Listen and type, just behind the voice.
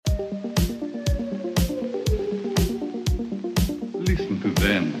Listen to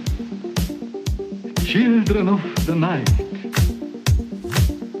them. Children of the night.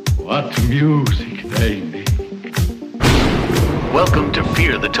 What music they make. Welcome to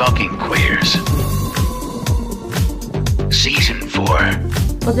Fear the Talking Queers. Season 4.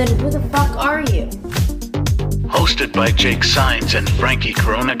 Well then, who the fuck are you? Hosted by Jake Sines and Frankie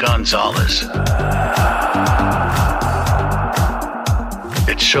Corona Gonzalez.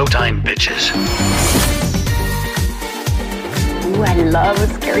 It's showtime, bitches. Ooh, I love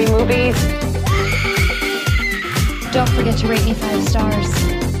scary movies. Don't forget to rate me 5 stars.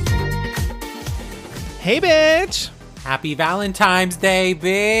 Hey, bitch! Happy Valentine's Day,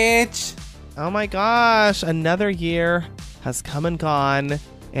 bitch! Oh my gosh, another year has come and gone,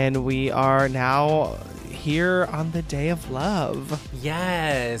 and we are now here on the day of love.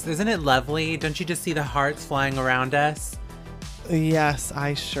 Yes, isn't it lovely? Don't you just see the hearts flying around us? Yes,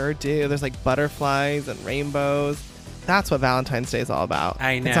 I sure do. There's like butterflies and rainbows. That's what Valentine's Day is all about.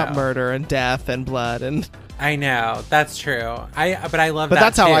 I know. It's not murder and death and blood and... I know, that's true. But I love But that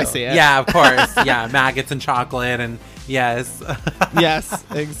that's how too. I see it. Yeah, of course. Yeah, maggots and chocolate and yes. Yes,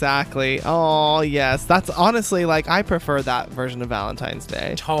 exactly. Oh, yes. That's honestly, like, I prefer that version of Valentine's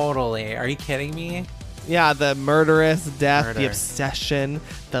Day. Totally. Are you kidding me? Yeah, the murderous death, Murder. the obsession,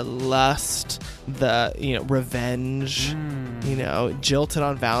 the lust, the, revenge, jilted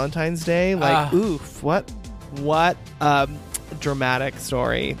on Valentine's Day. Like, oof, what dramatic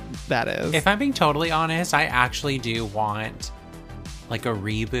story that is. If I'm being totally honest, I actually do want like a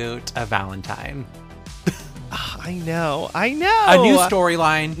reboot of Valentine. I know. A new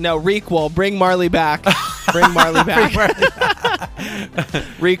storyline. No, requel. Bring Marley back. Bring Marley back.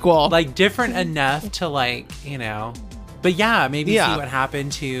 Requel. Like different enough to but yeah, maybe see what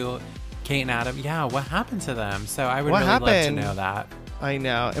happened to Kate and Adam. Yeah, what happened to them? So I would really love to know that. I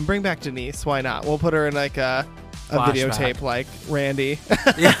know. And bring back Denise. Why not? We'll put her in like a videotape like Randy.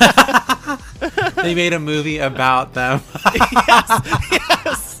 They made a movie about them.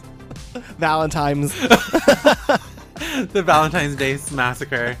 Yes. Valentine's. The Valentine's Day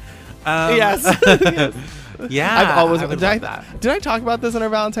Massacre. Yes. Yeah. I've always did I talk about this in our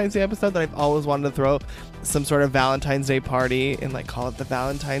Valentine's Day episode that I've always wanted to throw some sort of Valentine's Day party and like call it the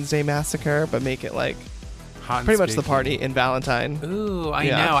Valentine's Day Massacre, but make it like pretty much the party in Valentine. Ooh, I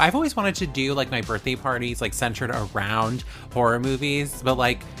know. I've always wanted to do like my birthday parties like centered around horror movies, but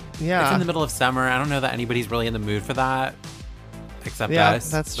like it's in the middle of summer. I don't know that anybody's really in the mood for that. Except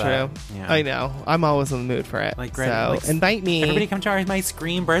us. That's but, true. Yeah. I know. I'm always in the mood for it. Like, so invite me. Everybody come to my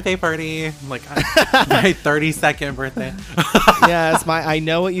Scream birthday party. Like my 32nd birthday. Yes, I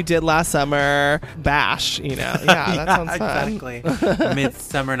know what you did last summer. Bash, Yeah, that sounds fun. Exactly.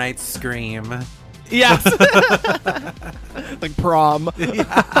 Midsummer Night's Scream. Yes. Like prom.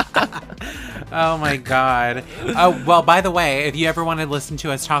 Oh my God. Oh, well, by the way, if you ever want to listen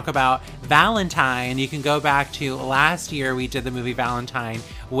to us talk about Valentine, you can go back to last year. We did the movie Valentine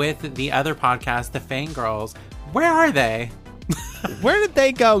with the other podcast, The Fangirls. Where are they? Where did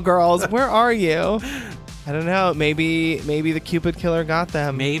they go, girls? Where are you? I don't know. Maybe the Cupid killer got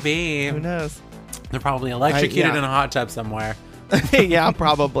them. Maybe. Who knows? They're probably electrocuted in a hot tub somewhere. Yeah,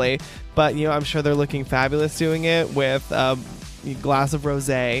 probably. But, I'm sure they're looking fabulous doing it with a glass of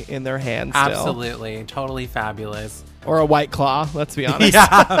rosé in their hands still. Absolutely. Totally fabulous. Or a White Claw, let's be honest.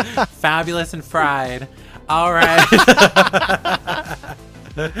 Yeah. Fabulous and fried. All right.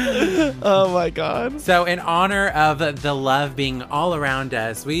 Oh, my God. So in honor of the love being all around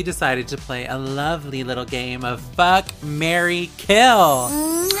us, we decided to play a lovely little game of Fuck, Marry, Kill.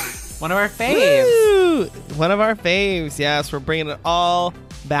 One of our faves. Woo! One of our faves. Yes, we're bringing it all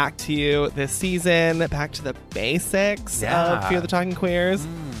back to you this season, back to the basics of Fear the Talking Queers.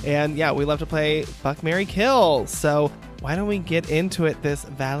 And yeah, we love to play Fuck, Marry, Kill. So why don't we get into it this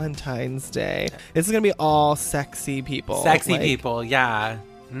Valentine's Day? This is going to be all sexy people. Sexy people, yeah.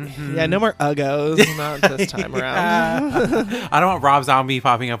 Mm-hmm. Yeah, no more uggos, not this time around. I don't want Rob Zombie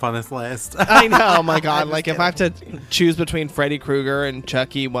popping up on this list. I know, oh my God. Like, if I have to choose between Freddy Krueger and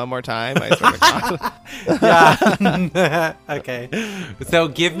Chucky one more time, I swear to God. Yeah. Okay. So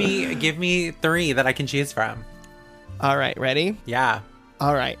give me 3 that I can choose from. All right, ready? Yeah.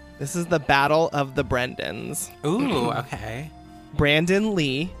 All right. This is the Battle of the Brendans. Ooh, okay. Brandon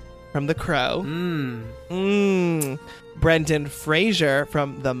Lee from The Crow. Brendan Fraser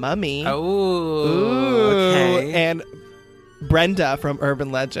from The Mummy. Oh, okay. And Brenda from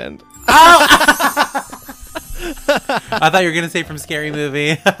Urban Legend. I thought you were going to say from Scary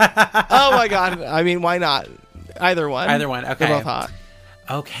Movie. Oh, my God. I mean, why not? Either one. Either one. Okay. They're both hot.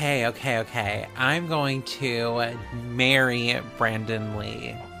 Okay. I'm going to marry Brandon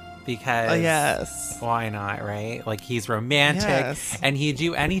Lee. because yes. why not, right? Like, he's romantic Yes. and he'd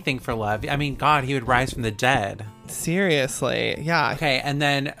do anything for love. I mean, God, he would rise from the dead. Seriously. Yeah. Okay, and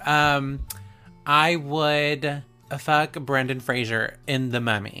then I would fuck Brendan Fraser in The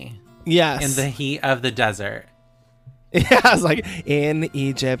Mummy. Yes. In the heat of the desert. Yeah, I was like, in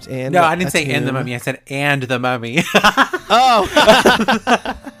Egypt. No, I didn't say in The Mummy. I said and The Mummy.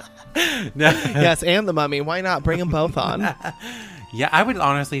 Oh. No. Yes, and The Mummy. Why not bring them both on? Yeah, I would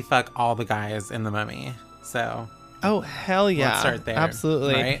honestly fuck all the guys in The Mummy. So, Oh, hell yeah. Let's start there,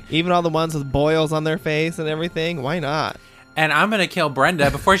 Absolutely. right? Even all the ones with boils on their face and everything. Why not? and I'm gonna kill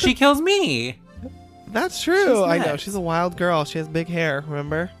Brenda before she kills me. That's true. She's I know. nuts. She's a wild girl. She has big hair,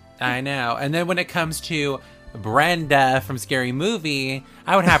 remember? I know. And then when it comes to Brenda from Scary Movie,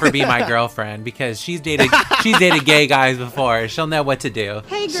 I would have her be my girlfriend because she's dated gay guys before. She'll know what to do.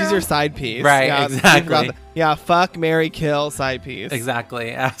 Hey, girl. She's your side piece. Right, Yeah, exactly. you've got yeah, fuck, marry, kill, side piece.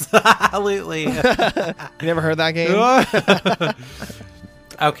 Exactly. Absolutely. You never heard that game?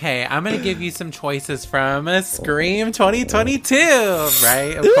 Okay, I'm going to give you some choices from Scream 2022,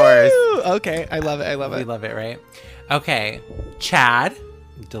 right? Of course. Ooh, okay, I love it. I love We it. love it, right? Okay. Chad.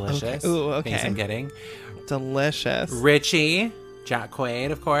 Delicious. Okay. Ooh, okay. Things I'm getting. Delicious. Richie. Jack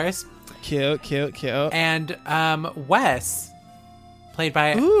Quaid, of course. Cute, cute, cute. And Wes. Played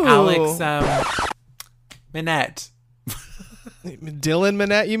by Ooh. Alex Minette. Dylan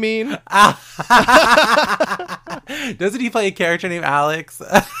Minette, you mean? Doesn't he play a character named Alex?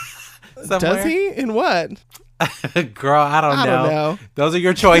 Somewhere? Does he? In what? Girl, I don't know. Those are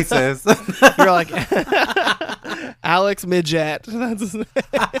your choices. You're like Alex Midget. That's his name.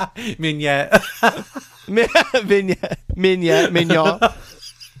 Mignette. Vignette. Mignon.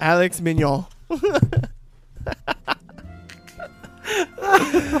 Alex Mignon.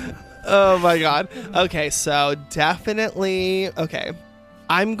 Oh my god. Okay, so definitely. Okay,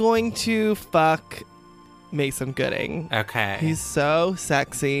 I'm going to fuck Mason Gooding. Okay. He's so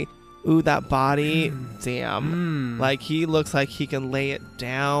sexy. Ooh, that body. Damn. Like, he looks like he can lay it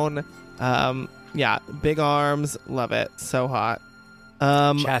down. Yeah, big arms. Love it. So hot.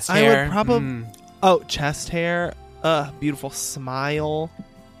 Chest I hair. would probably. Oh, chest hair. Beautiful smile.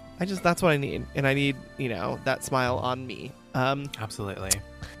 That's what I need. And I need, that smile on me. Absolutely.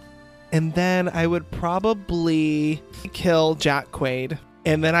 And then I would probably kill Jack Quaid.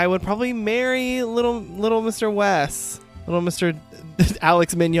 And then I would probably marry little Mr. Wes. Little Mr.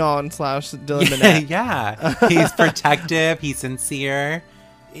 Alex Mignon / Dylan Minette. Yeah. He's protective. He's sincere.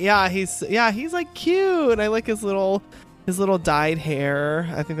 Yeah, he's like cute. I like his little dyed hair.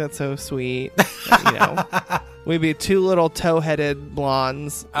 I think that's so sweet. We'd be two little toe-headed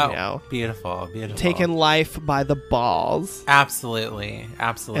blondes, Beautiful, beautiful. taking life by the balls Absolutely.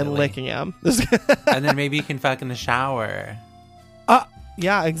 and licking them. And then maybe you can fuck in the shower.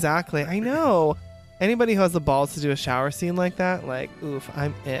 Yeah, exactly. I know. Anybody who has the balls to do a shower scene like that, oof,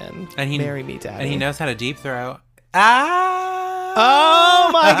 I'm in. And marry me, daddy. And he knows how to deep throat. Oh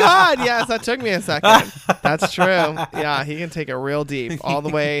my god, yes, that took me a second. That's true. Yeah, he can take it real deep, all the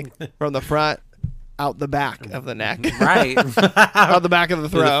way from the front out the back of the neck. Right. Out the back of the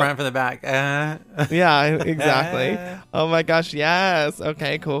Through throat. the front for the back. Yeah, exactly. Oh my gosh, yes.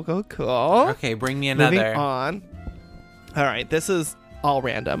 Okay, cool. Okay, bring me another. Moving on. All right, this is all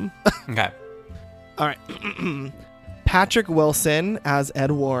random. Okay. All right. Patrick Wilson as Ed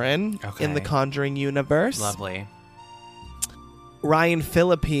Warren in the Conjuring universe. Lovely. Ryan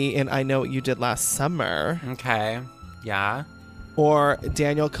Phillippe in I Know What You Did Last Summer. Okay. Yeah. Or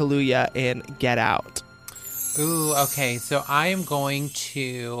Daniel Kaluuya in Get Out. Ooh, okay. So I am going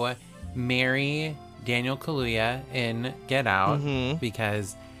to marry Daniel Kaluuya in Get Out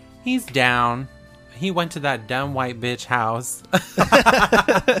because he's down. He went to that dumb white bitch house.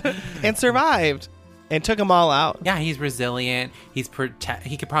 And survived. And took them all out. Yeah, he's resilient. He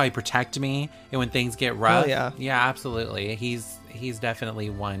could probably protect me when things get rough. Oh, yeah. Yeah, absolutely. He's definitely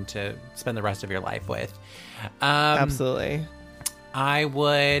one to spend the rest of your life with. Absolutely. I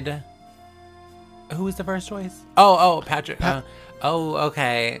would. Who was the first choice? Oh, Patrick.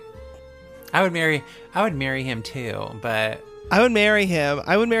 Okay. I would marry him too, but I would marry him.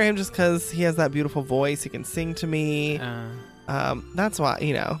 I would marry him just because he has that beautiful voice. He can sing to me. That's why,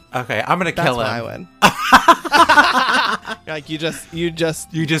 Okay, I'm gonna kill him. That's why I would. Like you just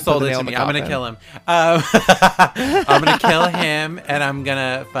sold it to me. I'm gonna kill him. I'm gonna kill him, and I'm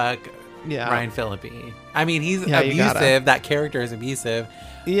gonna fuck Ryan Phillippe. I mean, he's abusive. That character is abusive.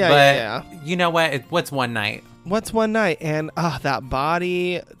 Yeah. You know what? What's one night? What's one night? And that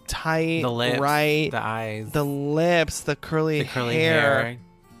body tight, The lips, right? the eyes, the lips, the curly hair.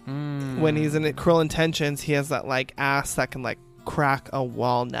 When he's in Cruel Intentions, he has that ass that can crack a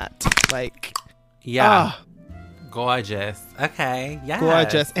walnut. Like, Yeah. Gorgeous. Okay. Yeah.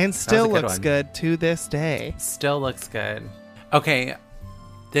 gorgeous. And still good looks one. good to this day. Still looks good. Okay.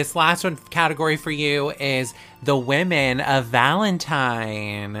 This last one category for you is the women of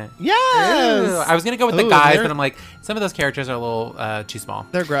Valentine. Yes! Ooh, I was going to go with the Ooh, guys, they're- but I'm like, some of those characters are a little too small.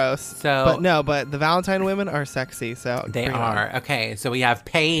 They're gross. So- but the Valentine women are sexy. So They bring it on. are. Okay. So we have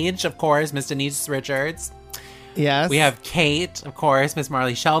Paige, of course, Miss Denise Richards. Yes. We have Kate, of course, Miss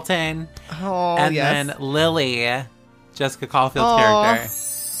Marley Shelton. Oh, and yes. then Lily, Jessica Caulfield's Aw. character.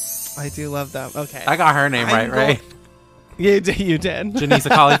 I do love them. Okay. I got her name I'm right? You did. Janisa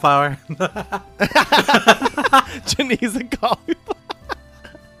Cauliflower. Janisa Cauliflower.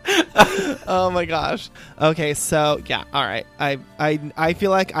 Oh my gosh. Okay, so yeah, all right. I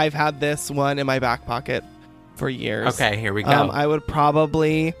feel like I've had this one in my back pocket for years. Okay, here we go. I would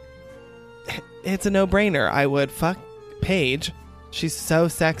probably. It's a no-brainer. I would fuck Paige. She's so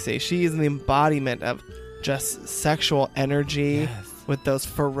sexy. She is the embodiment of just sexual energy Yes. with those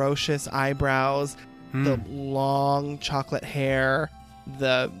ferocious eyebrows, the long chocolate hair,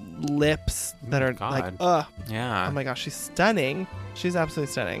 the lips that are God. like, ugh. Yeah. Oh my gosh, she's stunning. She's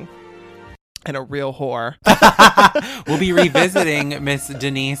absolutely stunning. And a real whore. We'll be revisiting Miss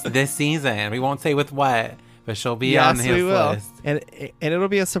Denise this season. We won't say with what, but she'll be on his we will. list. And it'll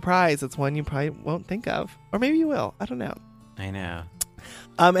be a surprise. It's one you probably won't think of. Or maybe you will. I don't know. I know.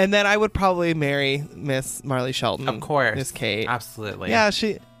 And then I would probably marry Miss Marley Shelton. Of course. Miss Kate. Absolutely. Yeah,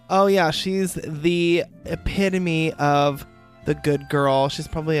 she's the epitome of the good girl. She's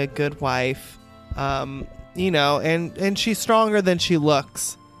probably a good wife. And she's stronger than she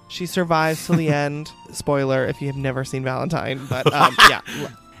looks. She survives till the end. Spoiler if you have never seen Valentine, but yeah.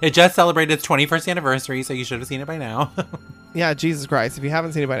 It just celebrated its 21st anniversary, so you should have seen it by now. Yeah, Jesus Christ, if you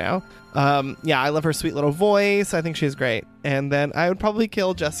haven't seen it by now. Yeah, I love her sweet little voice. I think she's great. And then I would probably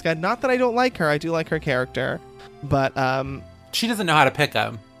kill Jessica. Not that I don't like her. I do like her character. But She doesn't know how to pick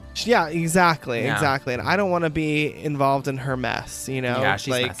them. yeah, exactly. Yeah. Exactly. And I don't want to be involved in her mess, you know? Yeah,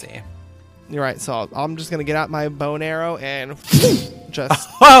 she's like, messy. You're right. So I'm just going to get out my bow and arrow and just,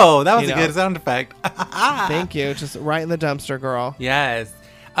 Whoa, that was You a know. good sound effect. thank you. Just right in the dumpster, girl. Yes.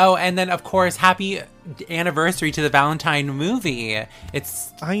 Oh, and then of course, happy anniversary to the Valentine movie.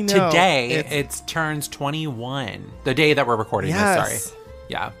 It's I know. today. It's- It turns 21. The day that we're recording Yes. this. Sorry.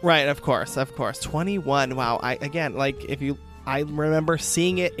 Yeah. Right, of course. 21. Wow. I remember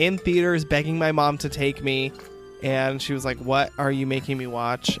seeing it in theaters, begging my mom to take me, and she was like, "What are you making me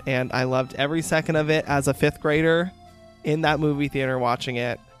watch?" And I loved every second of it as a 5th grader in that movie theater watching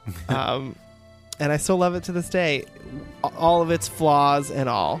it. And I still love it to this day. All of its flaws and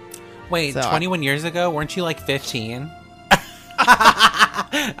all. Wait, So 21 years ago, weren't you like 15?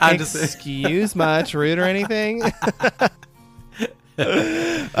 I'm just Excuse much rude or anything?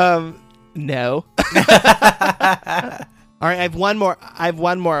 No. All right, I have one more. I have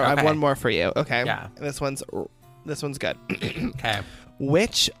one more for you. Okay. Yeah. This one's good. okay.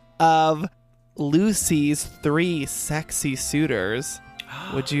 Which of Lucy's 3 sexy suitors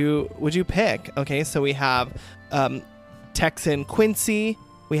would you pick? Okay, so we have Texan Quincy,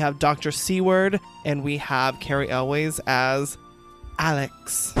 we have Dr. Seward, and we have Carrie Elways as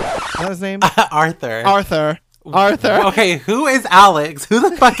Alex. What's his name? Arthur. Arthur. Okay, who is Alex? Who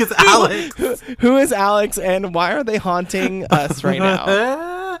the fuck is Alex? Who is Alex, and why are they haunting us right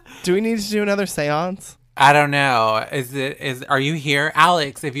now? Do we need to do another seance? I don't know. Are you here?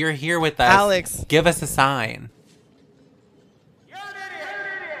 Alex, if you're here with us, Alex. give us a sign.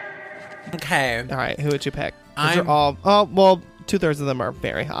 Okay. All right, who would you pick? These I'm- are all. Oh well, 2/3 of them are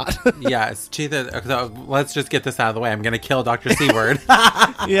very hot. Yes. So let's just get this out of the way. I'm going to kill Dr. C-word.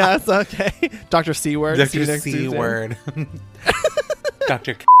 Yes, okay. Dr. Seward. see you Dr. next Tuesday. C-word.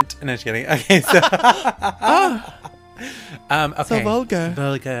 Dr. No, just kidding. Okay, so... okay. So vulgar.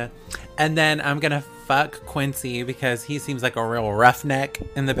 Vulgar. And then I'm going to fuck Quincy because he seems like a real roughneck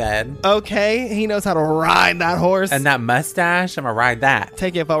in the bed. Okay, he knows how to ride that horse. And that mustache, I'm going to ride that.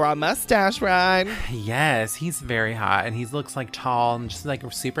 Take it for a mustache ride. Yes, he's very hot and he looks like tall and just like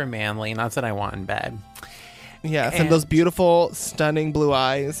super manly. And that's what I want in bed. Yes, and And- those beautiful, stunning blue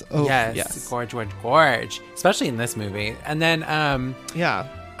eyes. Oh, Yes. Gorge. Especially in this movie. And then Yeah,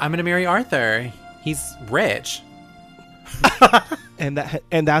 I'm going to marry Arthur. He's rich. and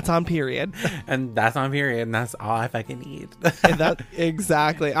that's on period. And that's on period, and that's all I fucking need. And that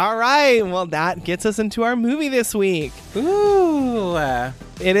exactly. All right. Well, that gets us into our movie this week. Ooh.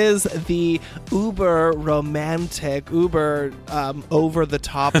 It is the uber romantic, uber over the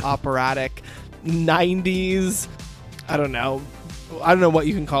top operatic 90s. I don't know. I don't know what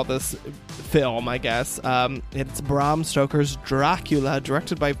you can call this film, I guess. It's Bram Stoker's Dracula,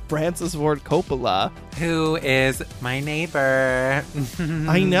 directed by Francis Ford Coppola. Who is my neighbor.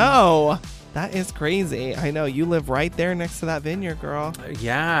 I know. That is crazy. I know. You live right there next to that vineyard, girl.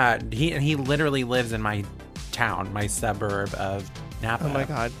 Yeah. He literally lives in my town, my suburb of Napa. Oh my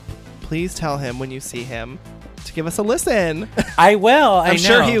God. Please tell him when you see him to give us a listen. I will. I'm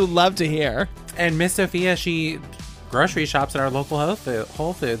sure he would love to hear. And Miss Sophia, she grocery shops at our local Whole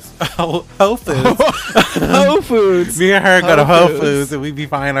Foods. Whole Foods. Me and her go to Whole Foods and we be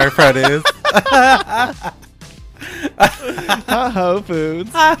buying our produce. Whole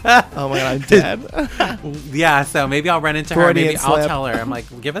Foods. Oh my God, I'm dead. Yeah, so maybe I'll run into her. Freudian Maybe I'll slip. tell her. I'm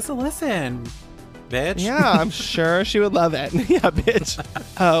like, give us a listen, bitch. Yeah, I'm sure she would love it. Yeah, bitch.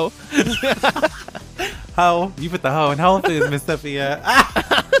 Oh. Ho. You put the hoe in Whole Foods, Miss Sophia.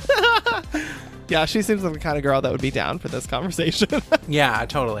 Yeah, she seems like the kind of girl that would be down for this conversation. Yeah,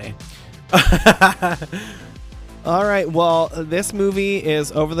 totally. All right, well, this movie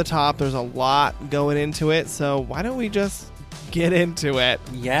is over the top. There's a lot going into it, so why don't we just get into it?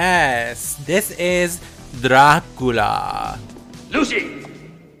 Yes, this is Dracula. Lucy!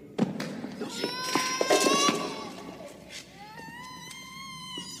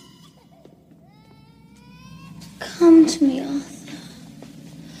 Come to me, Arthur.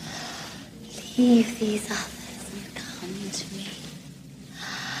 Leave these others and come to me.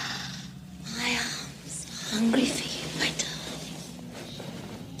 My arms are hungry for you, my darling.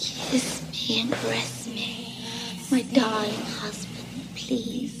 Kiss me and caress me, my darling husband,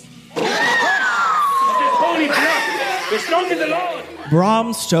 please. Holy crap! There's none in the Lord!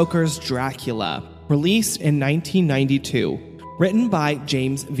 Bram Stoker's Dracula, released in 1992, written by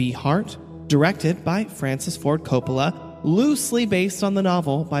James V. Hart, directed by Francis Ford Coppola, loosely based on the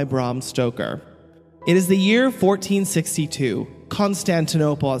novel by Bram Stoker. It is the year 1462.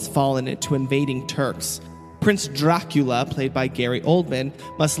 Constantinople has fallen into invading Turks. Prince Dracula, played by Gary Oldman,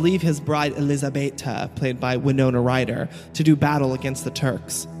 must leave his bride Elisabetta, played by Winona Ryder, to do battle against the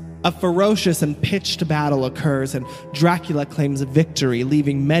Turks. A ferocious and pitched battle occurs, and Dracula claims victory,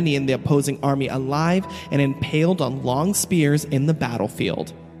 leaving many in the opposing army alive and impaled on long spears in the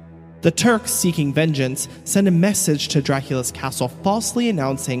battlefield. The Turks, seeking vengeance, send a message to Dracula's castle falsely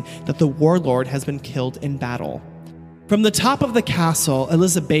announcing that the warlord has been killed in battle. From the top of the castle,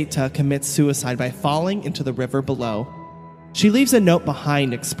 Elisabetta commits suicide by falling into the river below. She leaves a note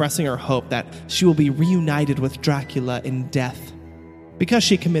behind expressing her hope that she will be reunited with Dracula in death. Because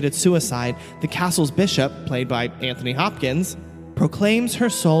she committed suicide, the castle's bishop, played by Anthony Hopkins, proclaims her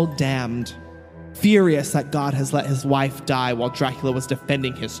soul damned. Furious that God has let his wife die while Dracula was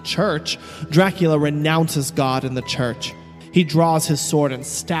defending his church, Dracula renounces God and the church. He draws his sword and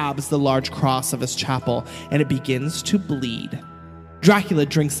stabs the large cross of his chapel, and it begins to bleed. Dracula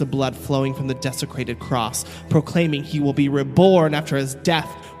drinks the blood flowing from the desecrated cross, proclaiming he will be reborn after his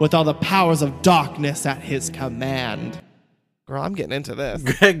death with all the powers of darkness at his command. Girl, I'm getting into this.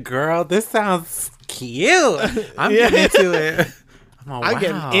 Good girl, this sounds cute. I'm getting into it. I'm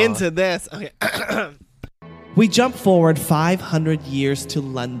getting into this. Okay. We jump forward 500 years to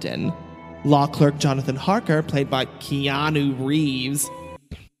London. Law clerk Jonathan Harker, played by Keanu Reeves.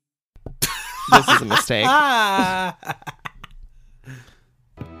 This is a mistake.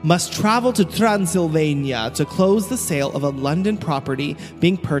 Must travel to Transylvania to close the sale of a London property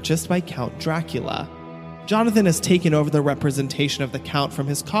being purchased by Count Dracula. Jonathan has taken over the representation of the Count from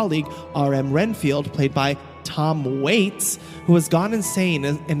his colleague R.M. Renfield, played by Tom Waits, who has gone insane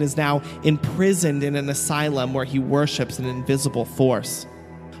and is now imprisoned in an asylum where he worships an invisible force.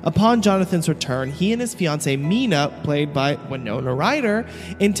 Upon Jonathan's return, he and his fiancée Mina, played by Winona Ryder,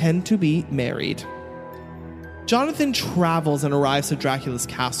 intend to be married. Jonathan travels and arrives to Dracula's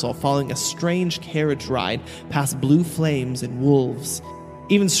castle, following a strange carriage ride past blue flames and wolves.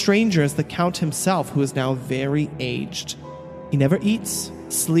 Even stranger is the Count himself, who is now very aged. He never eats,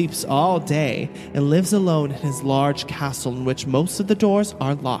 sleeps all day, and lives alone in his large castle in which most of the doors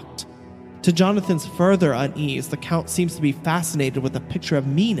are locked. To Jonathan's further unease, the Count seems to be fascinated with a picture of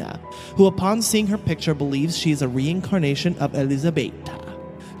Mina, who upon seeing her picture believes she is a reincarnation of Elisabetta.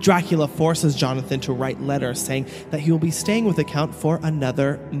 Dracula forces Jonathan to write letters saying that he will be staying with the Count for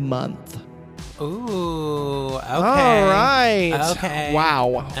another month. Ooh, okay. All right. Okay.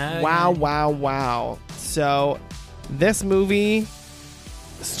 Wow. Okay. Wow. So, this movie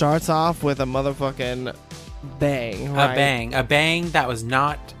starts off with a motherfucking bang, right? A bang that was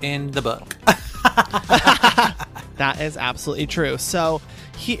not in the book. That is absolutely true. So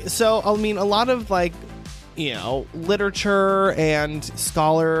I mean, a lot of literature and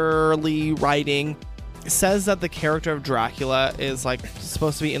scholarly writing says that the character of Dracula is like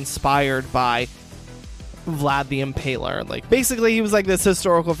supposed to be inspired by Vlad the Impaler. Like, basically, he was like this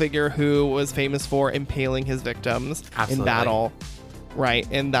historical figure who was famous for impaling his victims in battle, right?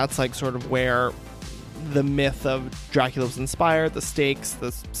 And that's like sort of where the myth of Dracula was inspired, the stakes,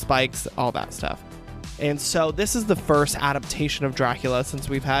 the spikes, all that stuff. And so this is the first adaptation of Dracula, since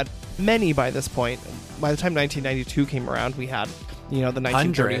we've had many by this point. By the time 1992 came around, we had, you know, the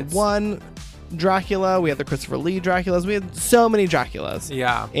 1931 Dracula, we had the Christopher Lee Draculas, we had so many Draculas.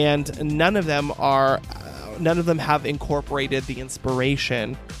 Yeah. And none of them have incorporated the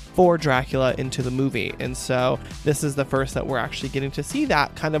inspiration for Dracula into the movie. And so this is the first that we're actually getting to see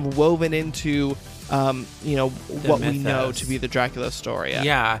that kind of woven into you know, what mythos. We know to be the Dracula story.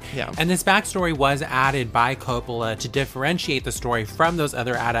 Yeah. And this backstory was added by Coppola to differentiate the story from those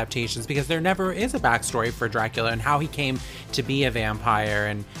other adaptations, because there never is a backstory for Dracula and how he came to be a vampire.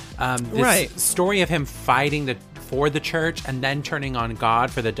 And this story of him fighting for the church and then turning on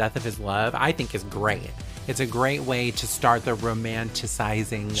God for the death of his love, I think is great. It's a great way to start the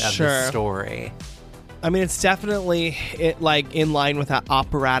romanticizing of the story. I mean, it's definitely like in line with that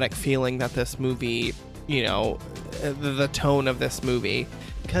operatic feeling that this movie, you know, the tone of this movie,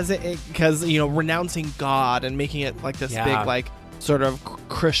 because you know, renouncing God and making it like this big like sort of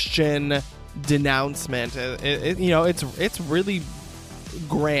Christian denouncement. You know, it's really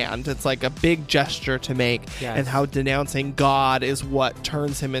grand. It's like a big gesture to make, and how denouncing God is what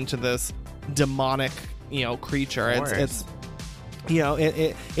turns him into this demonic, you know, creature. It's you know,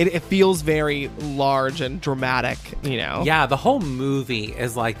 it feels very large and dramatic, you know. Yeah, the whole movie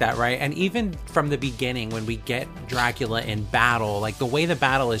is like that, right? And even from the beginning, when we get Dracula in battle, like the way the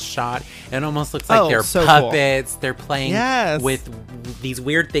battle is shot, it almost looks like they're so puppets. Cool. They're playing with these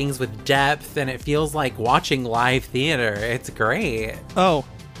weird things with depth, and it feels like watching live theater. It's great. Oh,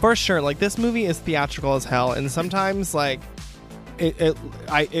 for sure. Like, this movie is theatrical as hell, and sometimes like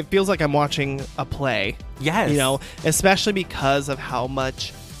it feels like I'm watching a play. Yes. You know, especially because of how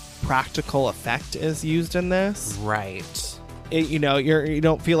much practical effect is used in this. Right. You know, you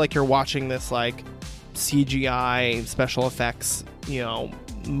don't feel like you're watching this like CGI special effects, you know,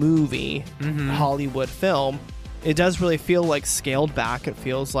 movie, Hollywood film. It does really feel like scaled back. It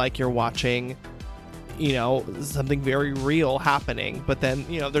feels like you're watching, you know, something very real happening. But then,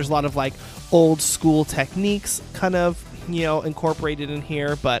 you know, there's a lot of like old school techniques kind of, you know, incorporated in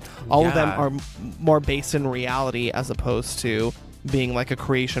here, but all of them are more based in reality as opposed to being like a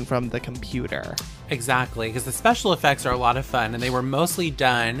creation from the computer. Exactly, because the special effects are a lot of fun, and they were mostly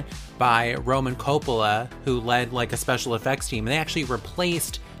done by Roman Coppola, who led like a special effects team, and they actually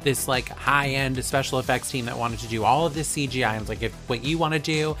replaced this like high-end special effects team that wanted to do all of this CGI. And it's like, if what you want to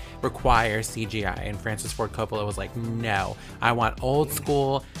do requires CGI, and Francis Ford Coppola was like, no, I want old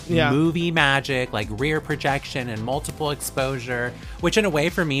school movie magic, like rear projection and multiple exposure, which in a way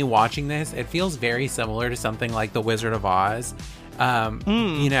for me watching this, it feels very similar to something like The Wizard of Oz. You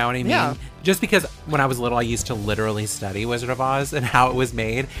know what I mean? Yeah. Just because when I was little, I used to literally study Wizard of Oz and how it was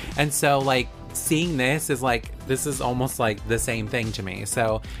made. And so like seeing this is like, this is almost like the same thing to me.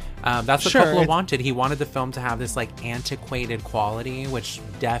 So that's what Coppola wanted. He wanted the film to have this like antiquated quality, which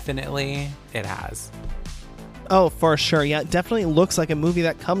definitely it has. Oh, for sure. Yeah, it definitely looks like a movie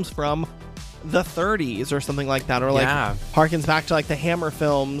that comes from the 30s or something like that, or like harkens back to like the Hammer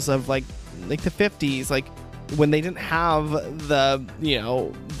films of like the 50s, like when they didn't have the, you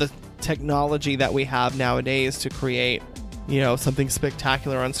know, the technology that we have nowadays to create, you know, something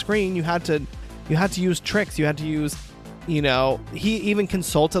spectacular on screen. You had to use tricks. You had to use, you know, he even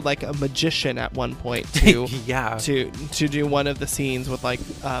consulted like a magician at one point to to do one of the scenes with like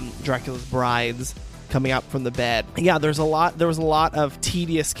Dracula's brides coming out from the bed. Yeah, there was a lot of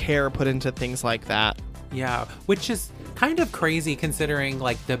tedious care put into things like that. Yeah, which is kind of crazy considering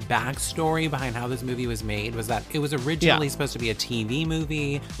like the backstory behind how this movie was made was that it was originally supposed to be a TV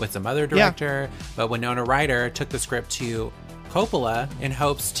movie with some other director, but Winona Ryder took the script to Coppola in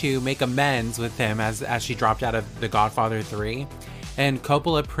hopes to make amends with him as she dropped out of The Godfather 3, and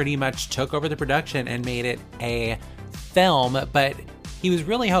Coppola pretty much took over the production and made it a film, but he was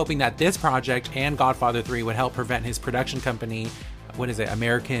really hoping that this project and Godfather 3 would help prevent his production company, what is it,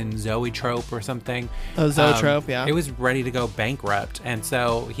 American Zoetrope or something? Oh, Zoetrope, yeah. It was ready to go bankrupt, and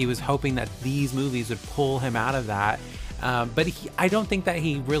so he was hoping that these movies would pull him out of that. But I don't think that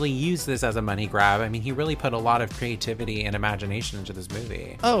he really used this as a money grab. I mean, he really put a lot of creativity and imagination into this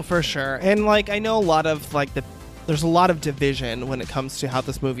movie. Oh, for sure. And like, I know a lot of like there's a lot of division when it comes to how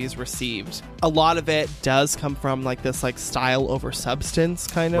this movie is received. A lot of it does come from like this like style over substance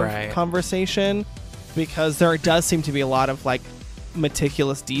kind of conversation, because there does seem to be a lot of like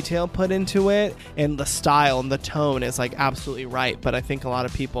meticulous detail put into it, and the style and the tone is like absolutely right. But I think a lot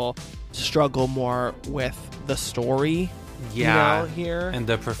of people struggle more with the story. Yeah, here and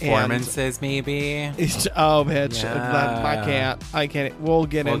the performances, maybe. Oh, bitch! Yeah. I can't. We'll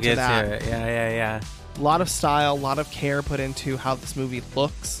get into that. To it. Yeah. A lot of style, a lot of care put into how this movie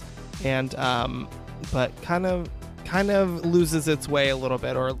looks, and but kind of loses its way a little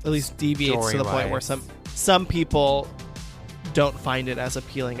bit, or at least deviates to the point where some people don't find it as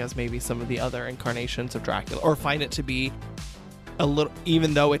appealing as maybe some of the other incarnations of Dracula, or find it to be a little,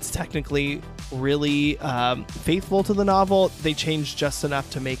 even though it's technically really faithful to the novel, they changed just enough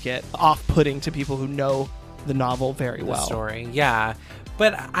to make it off-putting to people who know the novel very well. The story, yeah.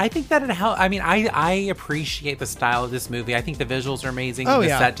 But I think that it helps. I mean, I appreciate the style of this movie. I think the visuals are amazing. The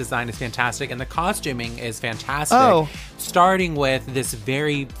set design is fantastic. And the costuming is fantastic. Starting with this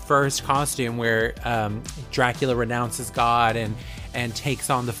very first costume where Dracula renounces God and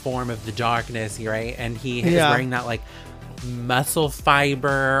takes on the form of the darkness, right? And he is wearing that, like, muscle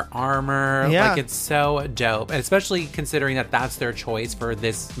fiber armor. Like, it's so dope. And especially considering that that's their choice for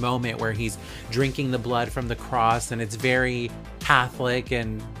this moment where he's drinking the blood from the cross, and it's very Catholic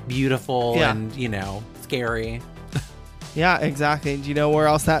and beautiful and, you know, scary. Yeah, exactly. Do you know where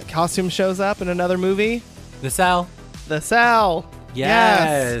else that costume shows up in another movie? The Cell. The Cell.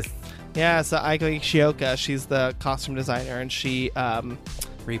 Yes. Yeah, so Aiko Ishioka, she's the costume designer, and she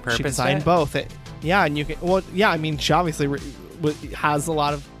repurposed she designed it? both. And you can, I mean, she obviously has a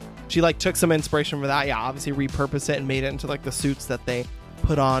lot of, she like took some inspiration from that. Yeah, obviously repurposed it and made it into like the suits that they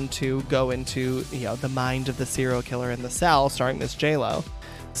put on to go into, you know, the mind of the serial killer in The Cell, starring Miss J-Lo.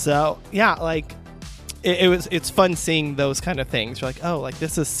 So yeah, like it's fun seeing those kind of things. You're like, oh, like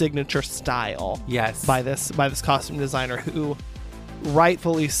this is signature style. Yes. By this costume designer who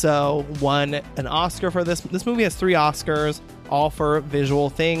rightfully so won an Oscar for this. This movie has 3 Oscars, all for visual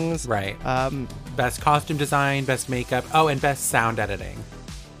things. Right. Best costume design, best makeup, and best sound editing.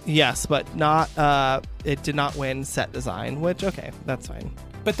 Yes, but not it did not win set design, which, okay, that's fine.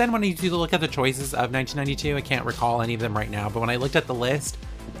 But then when you do look at the choices of 1992, I can't recall any of them right now, but when I looked at the list,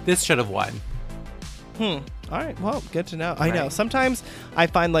 this should have won. All right, well, good to know. I know. Sometimes I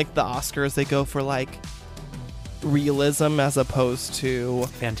find like the Oscars, they go for like realism as opposed to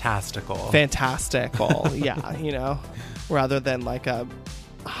fantastical. Yeah, you know, rather than like a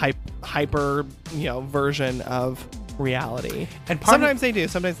hyper, you know, version of reality. And sometimes they do,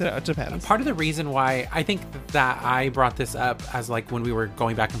 sometimes they don't. It depends. Part of the reason why I think that I brought this up as like when we were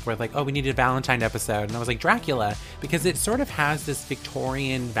going back and forth, like, oh, we needed a Valentine episode, and I was like, Dracula, because it sort of has this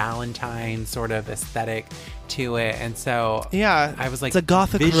Victorian Valentine sort of aesthetic to it, and so yeah, I was like, it's a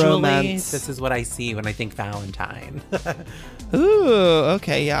gothic visually, romance. This is what I see when I think Valentine. Ooh,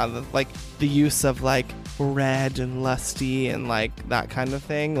 okay, yeah, like the use of like red and lusty and like that kind of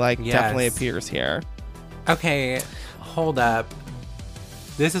thing, like definitely appears here. Okay, hold up.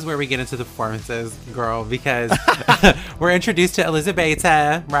 This is where we get into the performances, girl, because we're introduced to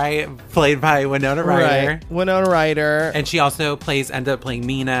Elizabeta, right? Played by Winona Ryder. Right. Winona Ryder. And she also ends up playing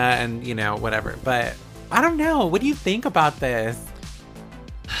Mina and, you know, whatever. But I don't know. What do you think about this?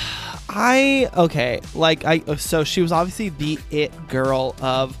 So she was obviously the it girl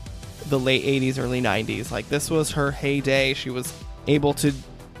of the late 80s, early 90s. Like, this was her heyday. She was able to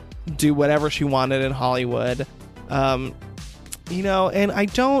do whatever she wanted in Hollywood. You know, and I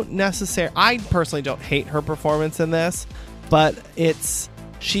personally don't hate her performance in this, but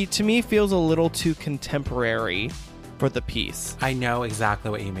she to me feels a little too contemporary for the piece. I know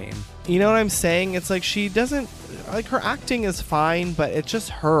exactly what you mean. You know what I'm saying? It's like she doesn't, like, her acting is fine, but it's just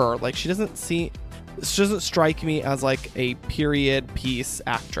her. Like, she doesn't strike me as like a period piece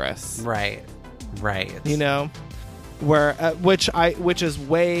actress. Right. You know, which is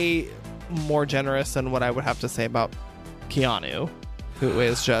way more generous than what I would have to say about Keanu, who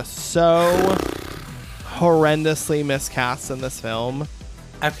is just so horrendously miscast in this film.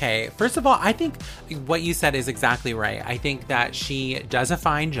 Okay, first of all, I think what you said is exactly right. I think that she does a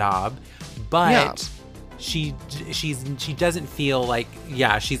fine job, but she doesn't feel like,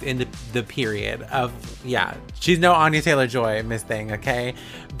 she's in the period of, she's no Anya Taylor-Joy, Miss Thing, okay?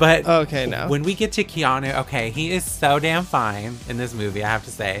 But when we get to Keanu, he is so damn fine in this movie, I have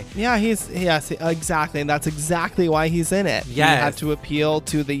to say. Yeah, yes, exactly, and that's exactly why he's in it. Yes. He had to appeal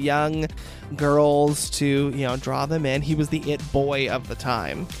to the young girls to, you know, draw them in. He was the it boy of the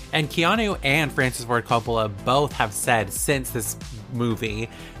time. And Keanu and Francis Ford Coppola both have said since this movie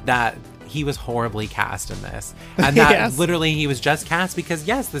that he was horribly cast in this. And that Yes. literally he was just cast because,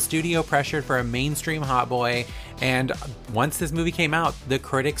 yes, the studio pressured for a mainstream hot boy. And once this movie came out, the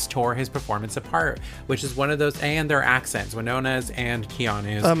critics tore his performance apart, which is one of those, and their accents, Winona's and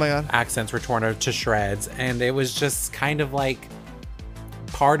Keanu's Oh my God. accents were torn to shreds. And it was just kind of like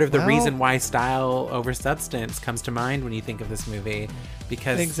part of the Well- reason why style over substance comes to mind when you think of this movie,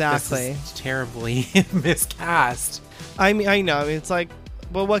 because Exactly. this is terribly miscast. I mean, I know. It's like,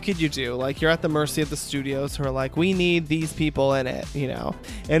 well, what could you do? Like, you're at the mercy of the studios who are like, we need these people in it, you know?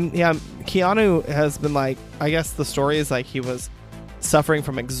 And yeah, Keanu has been like, I guess the story is like he was suffering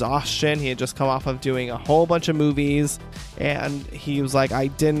from exhaustion. He had just come off of doing a whole bunch of movies, and he was like, I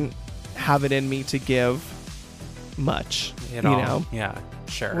didn't have it in me to give much, It you all, know? yeah,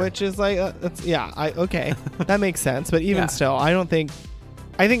 sure. Which is like, okay, that makes sense. But even Yeah. still, I think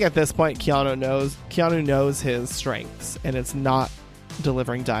at this point Keanu knows his strengths, and it's not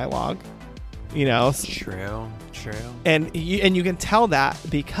delivering dialogue, you know. True. And you can tell that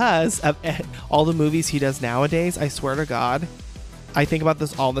because of all the movies he does nowadays. I swear to God, I think about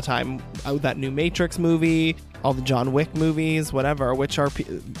this all the time. That new Matrix movie, all the John Wick movies, whatever, which are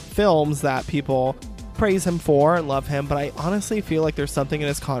films that people praise him for and love him, but I honestly feel like there's something in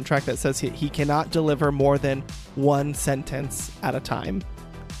his contract that says he cannot deliver more than one sentence at a time.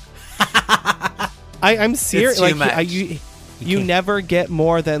 I'm serious. It's too Like much. you can't. never get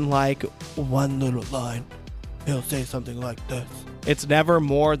more than like one little line. He'll say something like this. It's never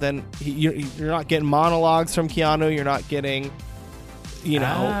more than you're not getting monologues from Keanu. You're not getting,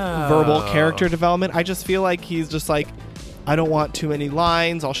 verbal character development. I just feel like he's just like, I don't want too many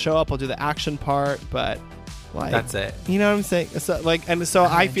lines. I'll show up. I'll do the action part, but like That's it. You know what I'm saying? So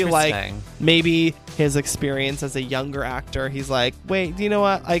I feel like Interesting. maybe his experience as a younger actor, he's like, wait, you know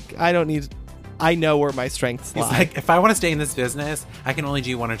what? Like, I know where my strengths He's lie. like, if I want to stay in this business, I can only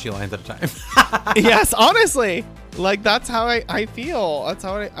do 1 or 2 lines at a time. Yes, honestly, like that's how I feel. That's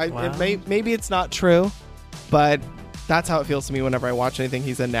how Wow. maybe it's not true, but that's how it feels to me whenever I watch anything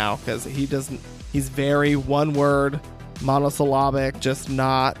he's in now, because he's very one word, monosyllabic, you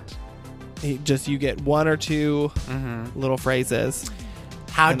get 1 or 2 little phrases.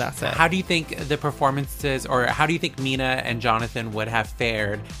 How, And that's it. how do you think the performances, or how do you think Mina and Jonathan would have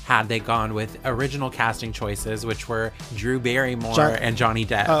fared had they gone with original casting choices, which were Drew Barrymore and Johnny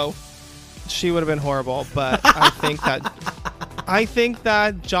Depp? Oh, she would have been horrible, but I think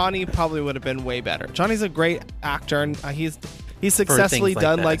that Johnny probably would have been way better. Johnny's a great actor, and he's successfully like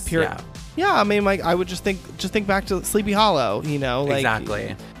done this, like pure. yeah. Yeah, I mean, like I would just think back to Sleepy Hollow. You know, like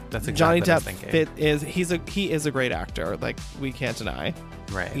Exactly. That's Johnny exactly what I was Depp thinking. he is a great actor. Like we can't deny.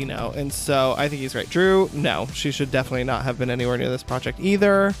 Right. You know, and so I think he's great. Drew, no, she should definitely not have been anywhere near this project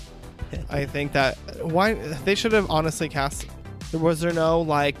either. I think that they should have honestly cast. Was there no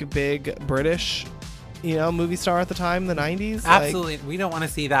like big British, movie star at the time, in the 90s? Absolutely. We don't want to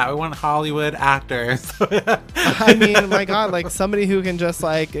see that. We want Hollywood actors. I mean, my God, like somebody who can just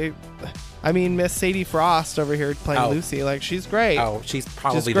like, Miss Sadie Frost over here playing Lucy, like she's great. Oh, she's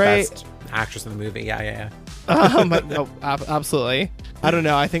probably the great. best actress in the movie. Yeah. No, absolutely. I don't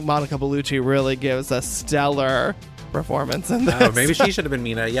know. I think Monica Bellucci really gives a stellar performance in this. Oh, maybe she should have been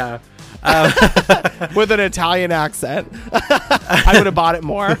Mina. Yeah. With an Italian accent. I would have bought it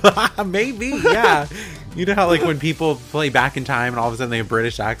more. Maybe. Yeah. You know how like when people play Back in Time and all of a sudden they have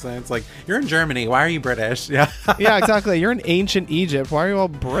British accents? Like, you're in Germany. Why are you British? Yeah. Yeah, exactly. You're in ancient Egypt. Why are you all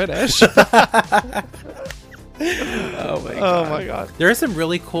British? Oh my god. There are some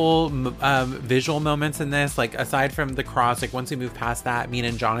really cool visual moments in this. Like, aside from the cross, like once we move past that, Mina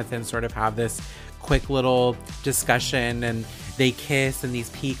and Jonathan sort of have this quick little discussion, and they kiss, and these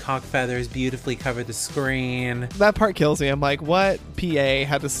peacock feathers beautifully cover the screen. That part kills me. I'm like, what PA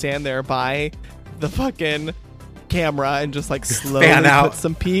had to stand there by the fucking camera and just like slowly Fan out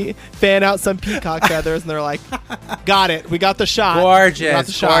some peacock feathers, and they're like, got it. We got the shot. We got the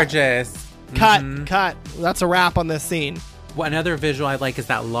Gorgeous. shot. Gorgeous. Cut. That's a wrap on this scene. Well, another visual I like is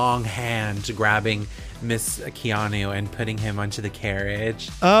that long hand grabbing Miss Keanu and putting him onto the carriage.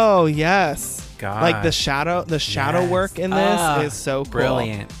 Oh yes. God. Like the shadow Yes. work in this is so cool.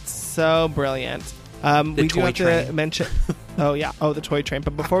 Brilliant. So brilliant. We do toy have train. to mention. Oh yeah. Oh, the toy train.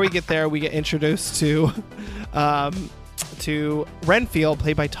 But before we get there, we get introduced to Renfield,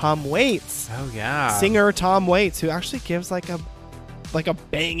 played by Tom Waits. Oh yeah. Singer Tom Waits, who actually gives like a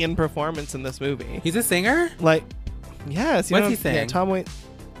banging performance in this movie. He's a singer? Like, yes. What's he sing? Yeah, Tom Waits.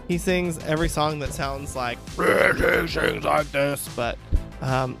 He sings every song that sounds like he sings like this, but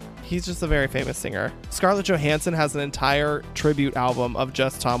he's just a very famous singer. Scarlett Johansson has an entire tribute album of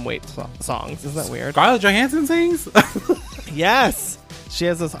just Tom Waits songs. Isn't that weird? Scarlett Johansson sings? Yes. she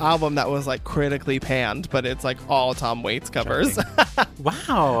has this album that was like critically panned, but it's like all Tom Waits covers.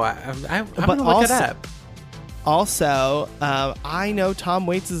 Wow. I'm But going to look it also- up. Also, I know Tom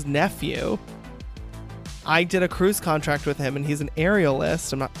Waits' nephew. I did a cruise contract with him, and he's an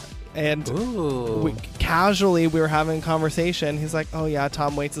aerialist. Ooh. Casually, we were having a conversation. He's like, "Oh yeah,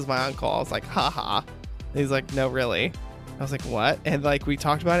 Tom Waits is my uncle." I was like, "Haha." He's like, "No, really." I was like, "What?" And like we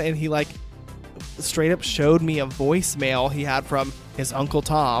talked about it, and he like straight up showed me a voicemail he had from his Uncle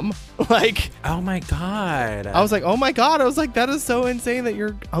Tom. Like, Oh my God. I was like, "Oh my God." I was like, "That is so insane that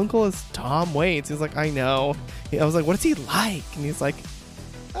your uncle is Tom Waits." He's like, "I know." I was like, "What is he like?" And he's like,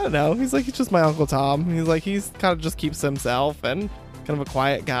 "I don't know." He's like, "He's just my Uncle Tom." He's like, he's kind of just keeps to himself and kind of a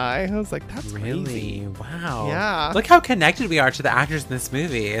quiet guy. I was like, "That's Really? crazy." Wow. Yeah. Look how connected we are to the actors in this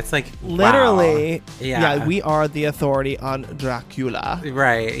movie. It's like, Literally, wow. Yeah. we are the authority on Dracula.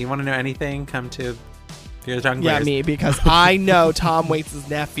 Right. You want to know anything? Come to Fear the Talking Yeah, Bears. me, because I know Tom Waits'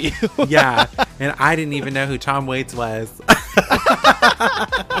 nephew. Yeah, and I didn't even know who Tom Waits was.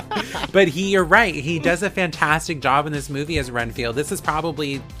 But you're right. He does a fantastic job in this movie as Renfield. This is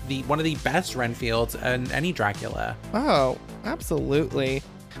probably one of the best Renfields in any Dracula. Oh, absolutely.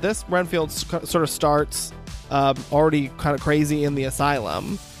 This Renfield sort of starts already kind of crazy in the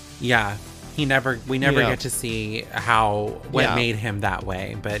asylum. Yeah. We never Yeah. get to see what Yeah. made him that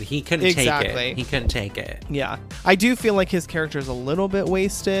way, but he couldn't take Exactly. it. He couldn't take it. Yeah. I do feel like his character is a little bit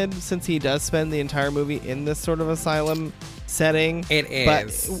wasted since he does spend the entire movie in this sort of asylum setting. It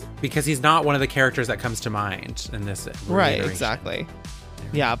is. Because he's not one of the characters that comes to mind in this. Right, reiteration. exactly.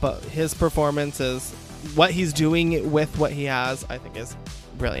 Yeah, but his performance is what he's doing with what he has, I think is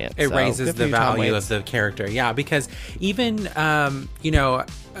brilliant. It So, raises good for the you, Tom value Waits. of the character. Yeah, because even,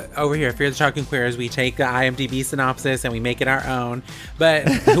 over here, Fear the Talking Queers, we take the IMDb synopsis and we make it our own. But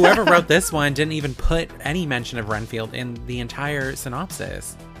whoever wrote this one didn't even put any mention of Renfield in the entire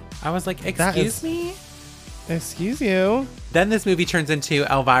synopsis. I was like, excuse me? Excuse you. Then this movie turns into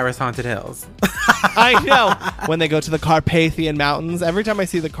Elvira's Haunted Hills. I know. When they go to the Carpathian Mountains, every time I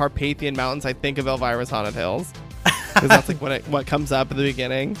see the Carpathian Mountains, I think of Elvira's Haunted Hills. Because that's like what comes up at the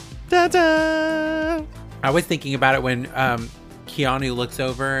beginning. Da-da! I was thinking about it when Keanu looks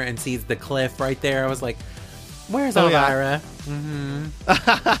over and sees the cliff right there. I was like, where's Oh, yeah.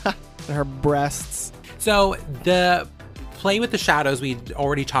 Elvira? Her breasts. So the play with the shadows we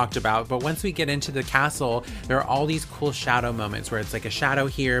already talked about, but once we get into the castle, there are all these cool shadow moments where it's like a shadow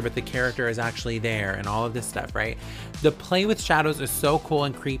here, but the character is actually there and all of this stuff, right? The play with shadows is so cool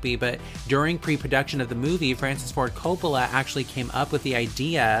and creepy, but during pre-production of the movie, Francis Ford Coppola actually came up with the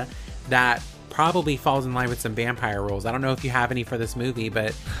idea that probably falls in line with some vampire rules. I don't know if you have any for this movie,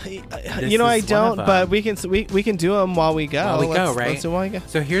 but You know, I is one don't, of but them. we can do them while we go. While we go, right? Let's do while we go.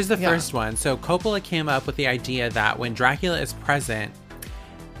 So here's the Yeah. first one. So Coppola came up with the idea that when Dracula is present,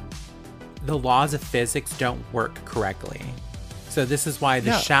 the laws of physics don't work correctly. So this is why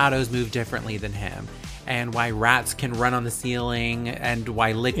the Yeah. shadows move differently than him, and why rats can run on the ceiling, and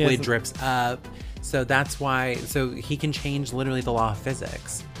why liquid Yes. drips up. So that's why. So he can change literally the law of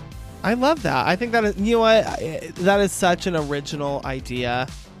physics. I love that. I think that is, you know what, that is such an original idea.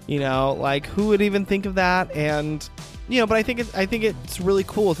 You know, like who would even think of that? And but I think it's really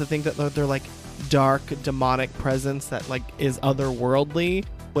cool to think that they're like dark demonic presence that like is otherworldly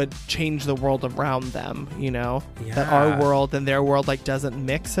would change the world around them. That our Yeah. world and their world like doesn't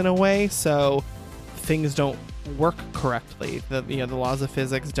mix in a way, so things don't work correctly. The laws of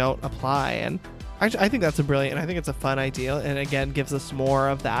physics don't apply, and I think that's I think it's a fun idea, and again gives us more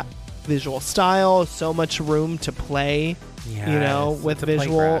of that visual style, so much room to play, Yes, with it's a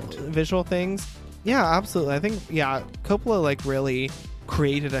playground. visual things. Yeah, absolutely. I think Coppola like really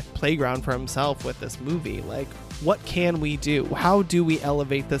created a playground for himself with this movie. Like, what can we do? How do we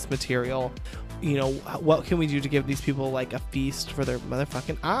elevate this material? What can we do to give these people like a feast for their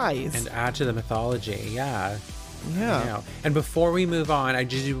motherfucking eyes? And add to the mythology. Yeah. Yeah. I know. And before we move on, I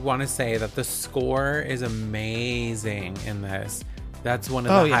just want to say that the score is amazing in this. That's one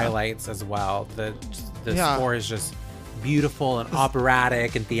of the highlights as well. The score is just beautiful and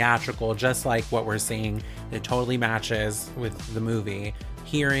operatic and theatrical, just like what we're seeing. It totally matches with the movie.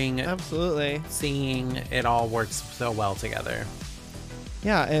 Hearing, Absolutely. seeing, it all works so well together.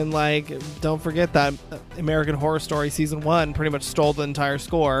 Yeah, and like, don't forget that American Horror Story season 1 pretty much stole the entire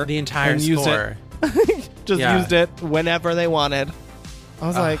score. The entire and used score. Just Yeah. used it whenever they wanted. I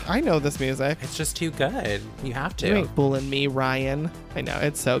was like, I know this music. It's just too good. You have You to. ain't fooling me, Ryan. I know,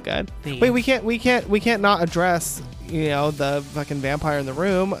 it's so good. Thanks. Wait, we can't not address, the fucking vampire in the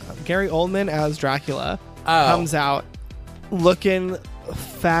room. Gary Oldman as Dracula comes out looking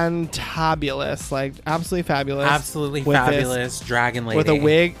fantabulous, like absolutely fabulous. Absolutely with fabulous dragon lady. with a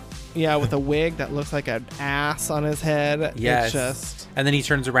wig. Yeah, with a wig that looks like an ass on his head. Yes. It's just... And then he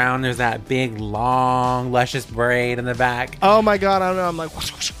turns around, there's that big, long, luscious braid in the back. Oh my God, I don't know. I'm like,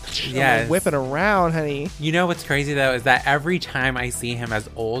 Yes. whip it around, honey. You know what's crazy, though, is that every time I see him as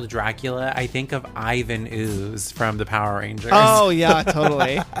old Dracula, I think of Ivan Ooze from the Power Rangers. Oh, yeah,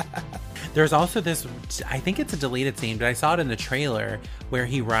 totally. There's also this, I think it's a deleted scene, but I saw it in the trailer where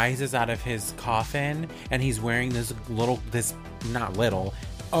he rises out of his coffin and he's wearing this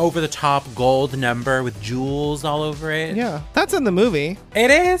over the top gold number with jewels all over it. Yeah, that's in the movie.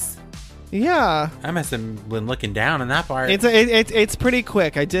 It is? Yeah. I must have been looking down on that part. It's pretty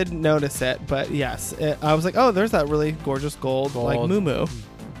quick. I did notice it, but yes. I was like, oh, there's that really gorgeous gold. Like Moo.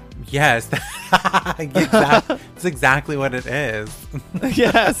 Yes. That's exactly what it is.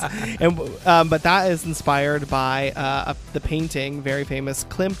 Yes. And but that is inspired by the painting, very famous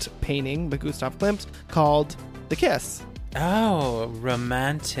Klimt painting by Gustav Klimt called The Kiss. Oh,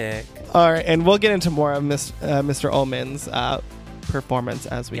 romantic. All right, and we'll get into more of Mr. Ullman's performance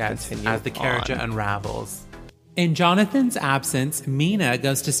as we continue as the character on. unravels. In Jonathan's absence, Mina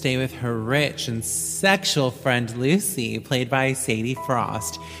goes to stay with her rich and sexual friend Lucy, played by Sadie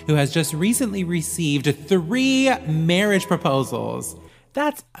Frost, who has just recently received 3 marriage proposals.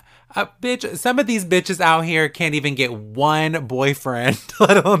 That's a bitch. Some of these bitches out here can't even get one boyfriend,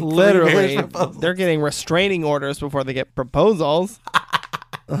 let alone literally. They're getting restraining orders before they get proposals.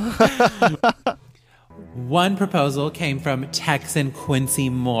 One proposal came from Texan Quincy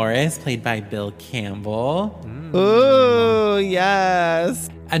Morris, played by Bill Campbell. Ooh, yes.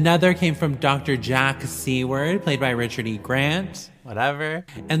 Another came from Dr. Jack Seward, played by Richard E. Grant. Whatever.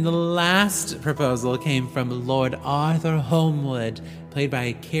 And the last proposal came from Lord Arthur Holmwood, played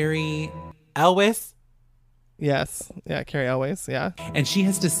by Carrie Elwes. Yes. Yeah, Carrie Elwes, yeah. And she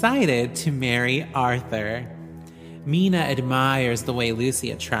has decided to marry Arthur. Mina admires the way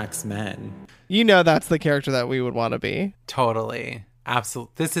Lucy attracts men. You know that's the character that we would want to be. Totally.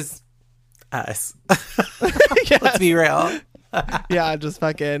 Absolutely. This is us. Yes. Let's be real. Yeah, just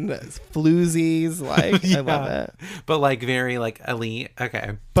fucking floozies. Like, I love it. But like very like elite.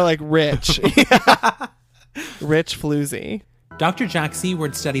 Okay. But like rich. Yeah. Rich floozy. Dr. Jack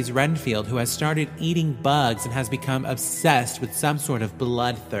Seward studies Renfield, who has started eating bugs and has become obsessed with some sort of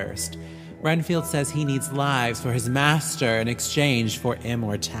bloodthirst. Renfield says he needs lives for his master in exchange for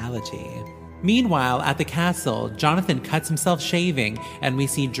immortality. Meanwhile, at the castle, Jonathan cuts himself shaving, and we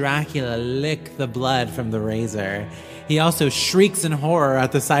see Dracula lick the blood from the razor. He also shrieks in horror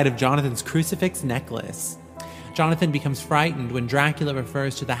at the sight of Jonathan's crucifix necklace. Jonathan becomes frightened when Dracula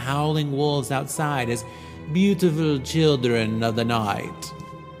refers to the howling wolves outside as beautiful children of the night.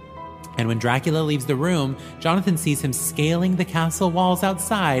 And when Dracula leaves the room, Jonathan sees him scaling the castle walls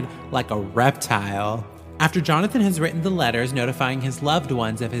outside like a reptile. After Jonathan has written the letters notifying his loved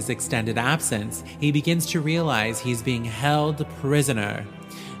ones of his extended absence, he begins to realize he's being held prisoner.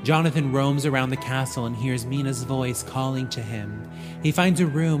 Jonathan roams around the castle and hears Mina's voice calling to him. He finds a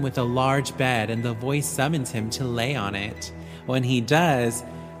room with a large bed, and the voice summons him to lay on it. When he does,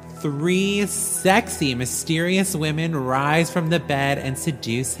 3 sexy, mysterious women rise from the bed and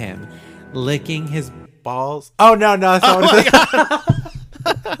seduce him, licking his balls. Oh, no.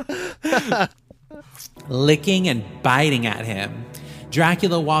 Licking and biting at him.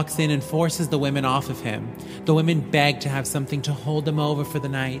 Dracula walks in and forces the women off of him. The women beg to have something to hold them over for the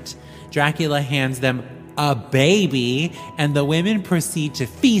night. Dracula hands them a baby, and the women proceed to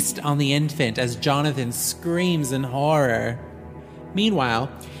feast on the infant as Jonathan screams in horror. Meanwhile,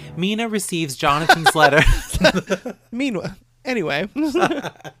 Mina receives Jonathan's letter. Anyway.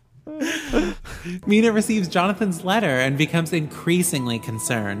 Mina receives Jonathan's letter and becomes increasingly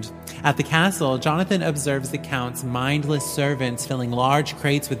concerned. At the castle, Jonathan observes the Count's mindless servants filling large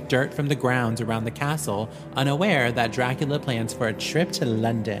crates with dirt from the grounds around the castle, unaware that Dracula plans for a trip to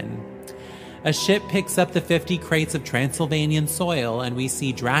London. A ship picks up the 50 crates of Transylvanian soil, and we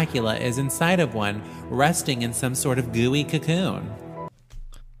see Dracula is inside of one, resting in some sort of gooey cocoon.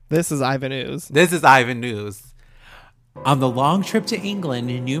 This is Ivan Ooze. On the long trip to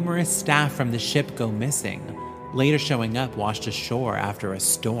England, numerous staff from the ship go missing, later showing up washed ashore after a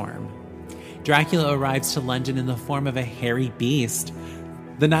storm. Dracula arrives to London in the form of a hairy beast.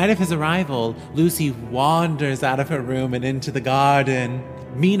 The night of his arrival, Lucy wanders out of her room and into the garden.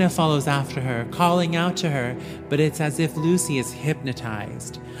 Mina follows after her, calling out to her, but it's as if Lucy is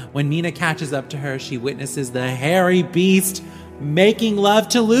hypnotized. When Mina catches up to her, she witnesses the hairy beast making love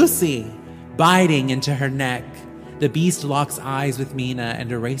to Lucy, biting into her neck. The beast locks eyes with Mina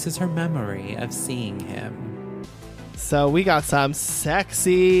and erases her memory of seeing him. So we got some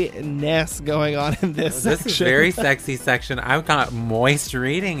sexiness going on in this This section. is very sexy section. I got moist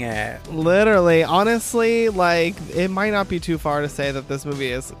reading it. Literally, honestly, like, it might not be too far to say that this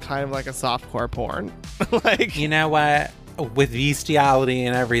movie is kind of like a softcore porn. Like, You know what? With bestiality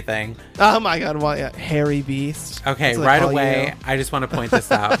and everything. oh my god, what? Yeah, hairy beast. Okay, That's what they right call away, you. I just want to point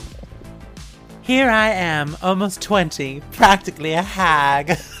this out. Here I am, almost 20, practically a hag.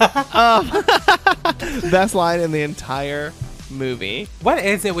 Best line in the entire movie. What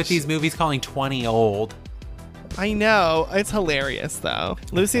is it with these movies calling 20 old? I know, it's hilarious though.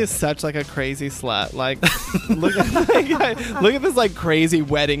 Lucy is such like a crazy slut. Like, look at this like crazy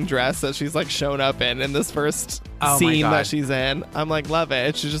wedding dress that she's like shown up in this first Oh my scene God. that she's in. I'm like, love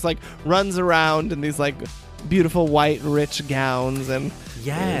it. She just like runs around in these like beautiful white rich gowns and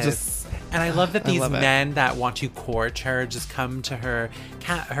Yes. just And I love that I these love it. men that want to court her just come to her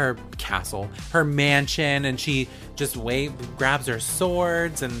her castle, her mansion, and she just grabs her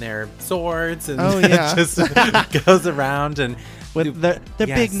swords and their swords and Oh, yeah. just goes around and with the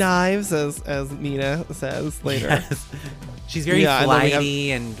Yes. big knives, as Nina says later. Yes. She's very Yeah, and then we have-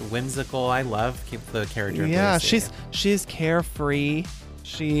 flighty and whimsical. I love the character. of Yeah, Lucy. she's carefree.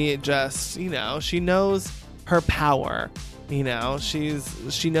 She just, she knows her power.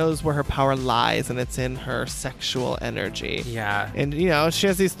 She knows where her power lies, and it's in her sexual energy. Yeah. And she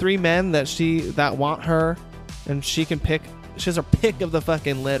has these 3 men that want her, and she can pick. She has her pick of the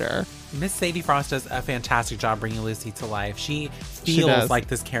fucking litter. Miss Sadie Frost does a fantastic job bringing Lucy to life. She She feels does. like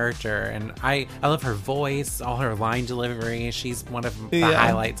this character, and I love her voice, all her line delivery. She's one of the Yeah.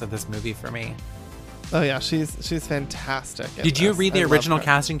 highlights of this movie for me. Oh yeah, she's fantastic. in Did you this. read the I love original her.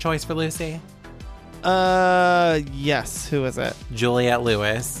 casting choice for Lucy? Yes. Who is it? Juliette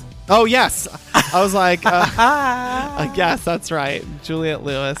Lewis. Oh yes. I was like, yes, that's right, Juliette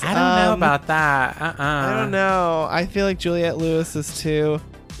Lewis. I don't know about that. I don't know. I feel like Juliette Lewis is too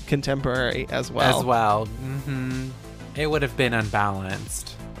contemporary as well. As well. It would have been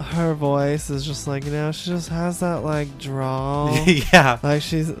unbalanced. Her voice is just like, she just has that like drawl. Yeah. Like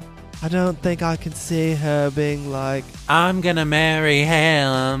I don't think I can see her being like, I'm gonna marry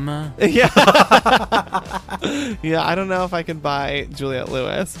him. yeah. Yeah, I don't know if I can buy Juliette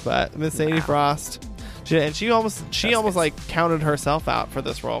Lewis, but Miss Sadie Frost, she almost like counted herself out for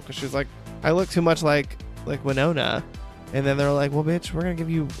this role because she was like, I look too much like Winona, and then they're like, well, bitch, we're gonna give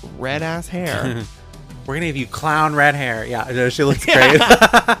you red ass hair. We're gonna give you clown red hair. Yeah, no, she looks great.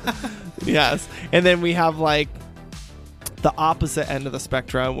 Yes, and then we have like the opposite end of the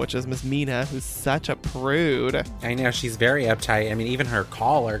spectrum, which is Miss Mina, who's such a prude. I know, she's very uptight. I mean, even her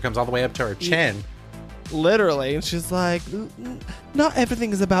collar comes all the way up to her chin. Literally, and she's like, not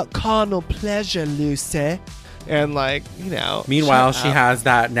everything is about carnal pleasure, Lucy. And like, Meanwhile, shut she up. has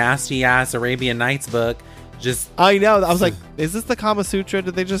that nasty ass Arabian Nights book. Just, I know. I was like, is this the Kama Sutra?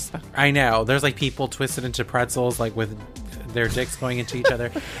 Did they just? I know. There's like people twisted into pretzels, like with their dicks going into each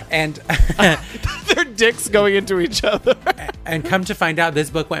other, and Their dicks going into each other. and come to find out, this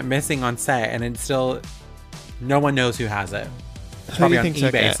book went missing on set, and it's still no one knows who has it. It's Who do probably you on think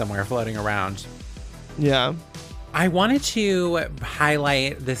took eBay it? somewhere floating around. Yeah. I wanted to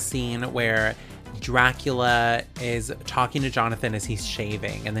highlight the scene where Dracula is talking to Jonathan as he's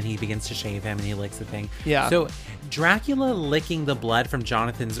shaving, and then he begins to shave him and he licks the thing. Yeah. So Dracula licking the blood from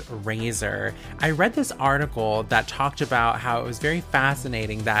Jonathan's razor. I read this article that talked about how it was very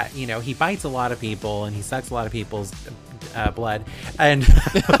fascinating that, he bites a lot of people and he sucks a lot of people's blood,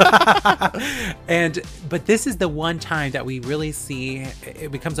 and but this is the one time that we really see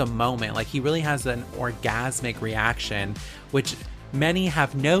it becomes a moment. Like, he really has an orgasmic reaction, which many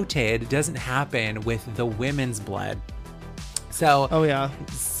have noted doesn't happen with the women's blood. So Oh yeah.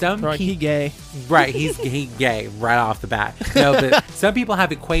 some Right. He people, gay. right, he's gay right off the bat. No, but some people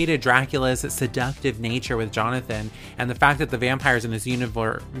have equated Dracula's seductive nature with Jonathan, and the fact that the vampires in this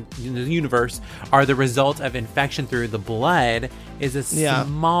universe are the result of infection through the blood is a Yeah.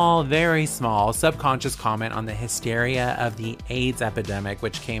 small, very small subconscious comment on the hysteria of the AIDS epidemic,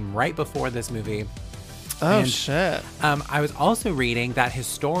 which came right before this movie. Oh And, shit. I was also reading that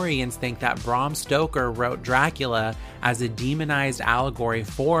historians think that Bram Stoker wrote Dracula as a demonized allegory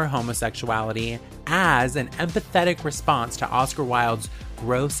for homosexuality as an empathetic response to Oscar Wilde's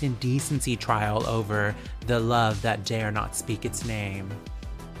gross indecency trial over the love that dare not speak its name.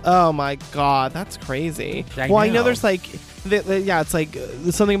 Oh my god, that's crazy. I I know know. there's like, it's like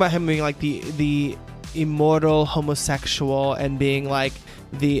something about him being like the immortal homosexual and being like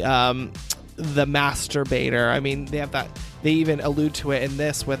the masturbator. I mean, they have that. They even allude to it in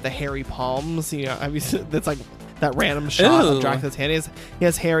this with the hairy palms. That's like that random shot Ooh. of Dracula's hand. He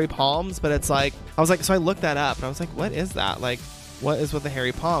has hairy palms, but it's like, I was like, so I looked that up and I was like, what is that? Like, what is with the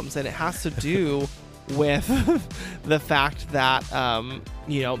hairy palms? And it has to do with the fact that,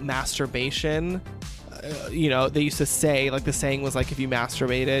 masturbation, they used to say, like the saying was like, if you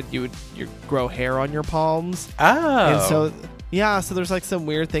masturbated, you grow hair on your palms. Oh. And so, so there's like some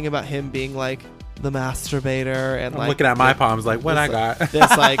weird thing about him being like the masturbator and I'm like looking at my palms like, what I got?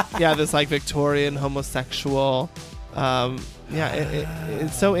 this Victorian homosexual.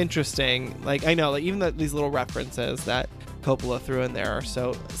 It's so interesting. Like, I know, like even these little references that Coppola threw in there are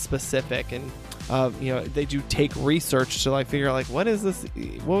so specific, and they do take research to like figure out like what was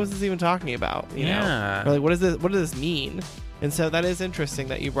this even talking about, you know, or like what does this mean? And so that is interesting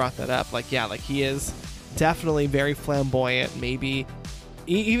that you brought that up. Like, he is definitely very flamboyant. Maybe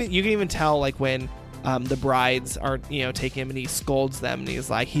even you can even tell like when the brides are taking him and he scolds them and he's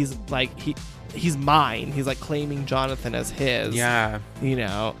mine. He's like claiming Jonathan as his. Yeah.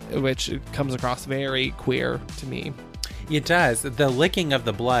 Which comes across very queer to me. It does. The licking of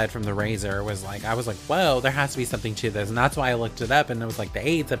the blood from the razor was like, I was like, whoa, there has to be something to this. And that's why I looked it up, and it was like the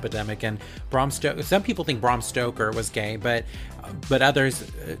AIDS epidemic. And Bram Stoker, some people think Bram Stoker was gay, but others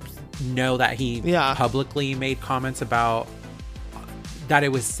know that he publicly made comments about that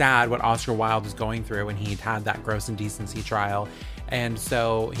it was sad what Oscar Wilde was going through when he'd had that gross indecency trial. And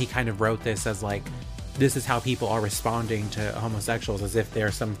so he kind of wrote this as like, this is how people are responding to homosexuals, as if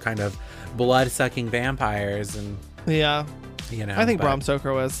they're some kind of blood-sucking vampires. And I think Bram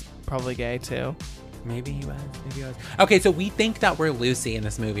Stoker was probably gay too. Maybe he was. Okay, so we think that we're Lucy in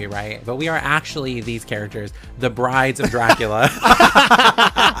this movie, right? But we are actually these characters, the brides of Dracula.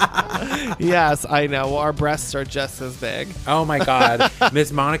 Yes, I know. Well, our breasts are just as big. Oh my God.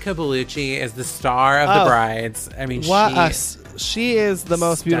 Miss Monica Bellucci is the star of The Brides. I mean, she is the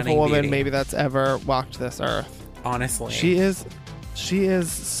most beautiful woman beauty. maybe that's ever walked this earth. Honestly. She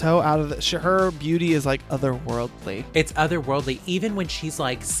is so out of her beauty is like otherworldly. It's otherworldly. Even when she's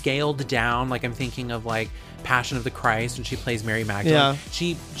like scaled down, like I'm thinking of like Passion of the Christ when she plays Mary Magdalene.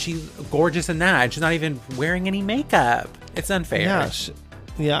 Yeah. She's gorgeous in that. She's not even wearing any makeup. It's unfair.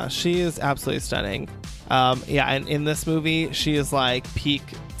 She is absolutely stunning. And in this movie, she is like peak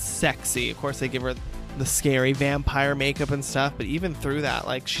sexy. Of course, they give her the scary vampire makeup and stuff, but even through that,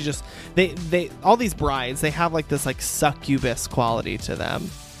 like she just they all these brides, they have like this like succubus quality to them.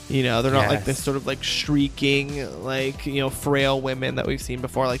 They're not like this sort of like shrieking, like, frail women that we've seen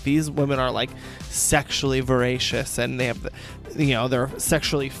before. Like these women are like sexually voracious, and they have they're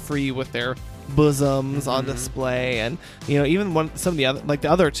sexually free with their bosoms on display. And even some of the other, like the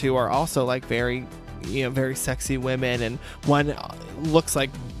other two are also like very very sexy women, and one looks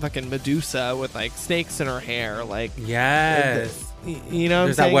like fucking Medusa with like snakes in her hair. Like, yes,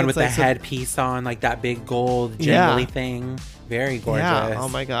 there's that one with the headpiece on, like that big gold jingly thing. Very gorgeous. Yeah. Oh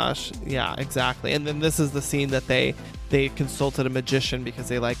my gosh. Yeah, exactly. And then this is the scene that they consulted a magician because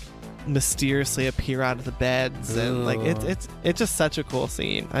they like mysteriously appear out of the beds. Ooh. And like it's just such a cool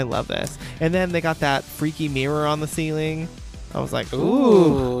scene. I love this. And then they got that freaky mirror on the ceiling. I was like,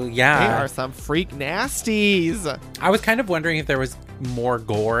 ooh, yeah, they are some freak nasties. I was kind of wondering if there was more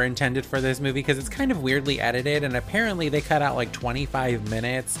gore intended for this movie, because it's kind of weirdly edited, and apparently they cut out like 25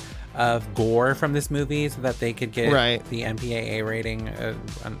 minutes of gore from this movie so that they could get the MPAA rating,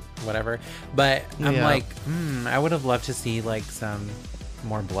 whatever. But I'm like, I would have loved to see like some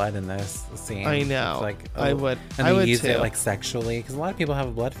more blood in this scene. I know. Like, I would. And I they would use too. it like sexually, because a lot of people have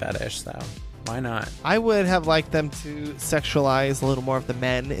a blood fetish, so why not? I would have liked them to sexualize a little more of the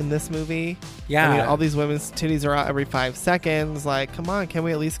men in this movie. Yeah. I mean, all these women's titties are out every 5 seconds. Like, come on, can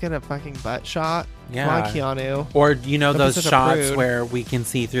we at least get a fucking butt shot? Yeah. Come on, Keanu. Or, those shots where we can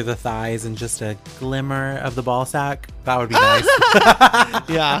see through the thighs and just a glimmer of the ball sack? That would be nice.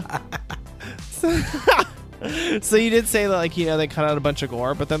 Yeah. So you did say that, like, they cut out a bunch of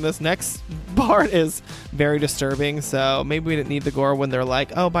gore, but then this next part is very disturbing. So maybe we didn't need the gore when they're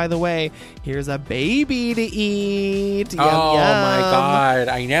like, oh, by the way, here's a baby to eat. Yum, oh, yum. my God.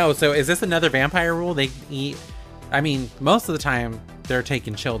 I know. So is this another vampire rule? They eat, I mean, most of the time they're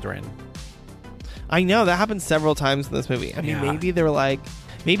taking children. I know. That happens several times in this movie. I mean, maybe they're like,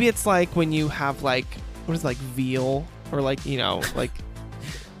 maybe it's like when you have like, what is it, like veal or like, like...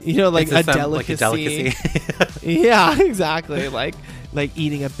 like a delicacy. Yeah, exactly. Like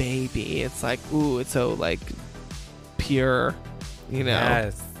eating a baby. It's like, ooh, it's so like pure,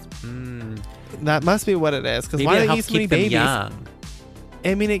 Yes. That must be what it is. Because why do they eat so many babies? Young.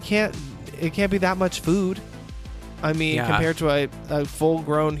 I mean, it can't be that much food. I mean, compared to a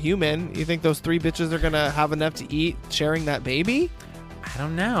full-grown human, you think those 3 bitches are gonna have enough to eat sharing that baby? I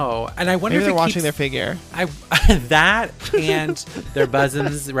don't know. And I wonder Maybe if they're it watching keeps, their figure. that and their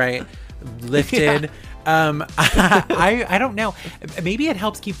bosoms, right, lifted. I don't know. Maybe it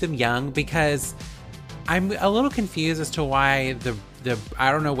helps keep them young, because I'm a little confused as to why the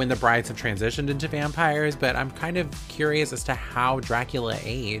I don't know when the brides have transitioned into vampires, but I'm kind of curious as to how Dracula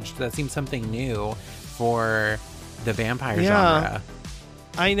aged. That seems something new for the vampire genre.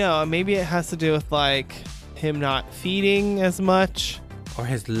 I know. Maybe it has to do with like him not feeding as much, or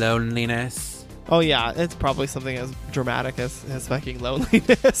his loneliness. Oh yeah, it's probably something as dramatic as his fucking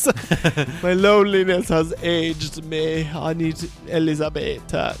loneliness. My loneliness has aged me. I need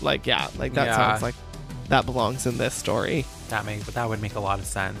Elizabeth. Like that sounds like that belongs in this story. That would make a lot of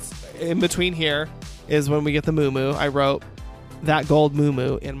sense. In between here is when we get the moo. I wrote that gold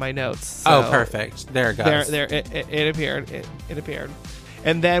moo in my notes. So perfect. There it goes. It appeared. It appeared.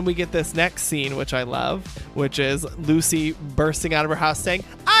 And then we get this next scene, which I love, which is Lucy bursting out of her house saying,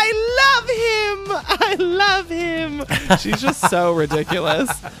 I love him. She's just so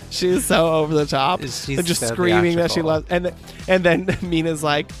ridiculous. She's so over the top. She's and just so screaming that she theatrical. loves. And then Mina's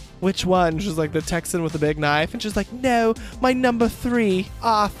like, which one? She's like, the Texan with the big knife. And she's like, no, my number 3,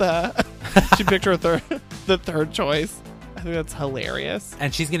 Arthur. She picked her the third choice. I think that's hilarious.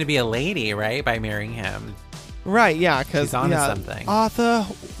 And she's going to be a lady, right, by marrying him. Right, yeah, because She's onto something. Arthur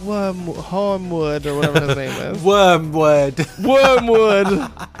Wormwood, or whatever his name is. Wormwood.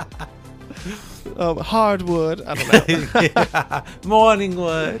 Hardwood. I don't know. Yeah.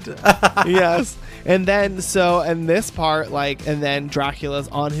 Morningwood. Yes. And then, this part, and then Dracula's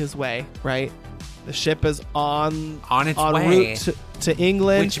on his way, right? The ship is on its way route to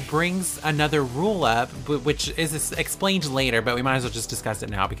England. Which brings another rule up, which is explained later, but we might as well just discuss it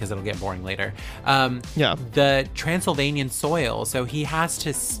now because it'll get boring later. The Transylvanian soil. So he has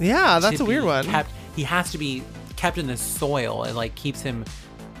to... Yeah, that's a weird one. He has to be kept in the soil. It, keeps him...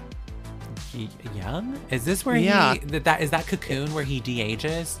 young? Is this where is that cocoon where he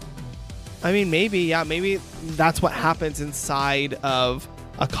de-ages? I mean, maybe that's what happens inside of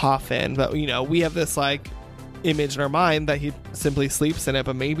a coffin, but we have this image in our mind that he simply sleeps in it,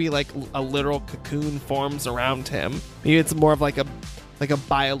 but maybe a literal cocoon forms around him. Maybe it's more of a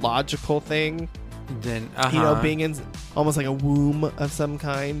biological thing than being in almost like a womb of some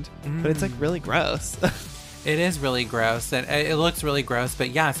kind. But it's really gross. It is really gross, and it looks really gross,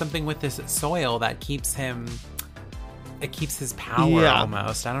 but yeah, something with this soil that keeps him... It keeps his power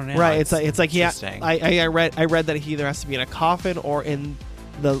almost. I don't know. Right. It's like I read that he either has to be in a coffin or in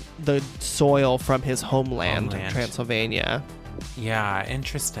the soil from his homeland. Transylvania. Yeah,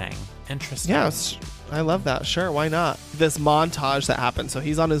 interesting. Yes, I love that. Sure, why not? This montage that happens. So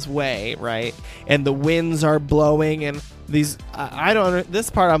he's on his way, right? And the winds are blowing, and these I don't. This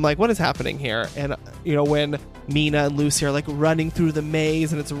part, I'm like, what is happening here? And when Mina and Lucy are running through the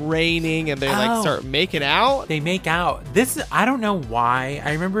maze, and it's raining, and they start making out. They make out. This, I don't know why.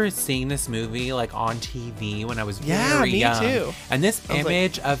 I remember seeing this movie on TV when I was very young. Me too. And this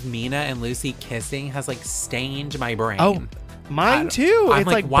image of Mina and Lucy kissing has stained my brain. Oh, mine too. I'm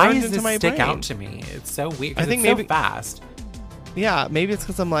it's why burned does into this my stick brain. out to me? It's so weird. I think it's maybe so fast. Yeah, maybe it's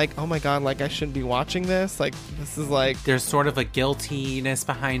because I'm oh my god, I shouldn't be watching this. This is there's sort of a guiltiness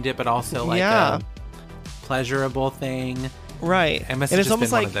behind it, but also a pleasurable thing. Right. It must have just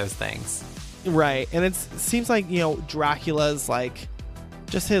been one of those things. Right. And it seems Dracula's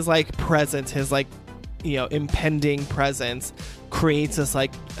just his presence, his impending presence creates this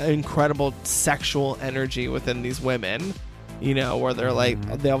incredible sexual energy within these women, where they're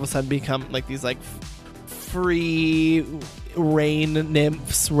they all of a sudden become these free rain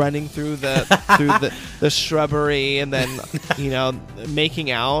nymphs running through the shrubbery, and then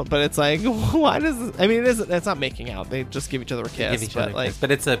making out. But it's why does it's not making out, they just give each other a kiss,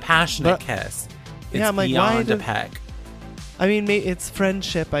 but it's a passionate kiss. It's I'm beyond a peck. I mean, it's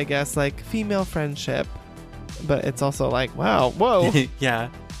friendship, I guess, female friendship, but it's also wow, whoa. Yeah.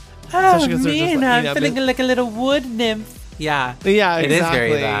 Mina, feeling like a little wood nymph. Yeah. Yeah, exactly. It is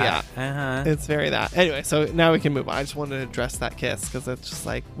very that. Yeah. It's very that. Anyway, so now we can move on. I just wanted to address that kiss because it's just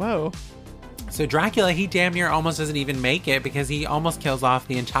whoa. So Dracula, he damn near almost doesn't even make it because he almost kills off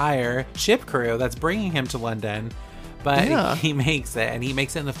the entire ship crew that's bringing him to London. But he makes it, and he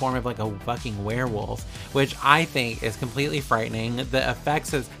makes it in the form of a fucking werewolf, which I think is completely frightening. The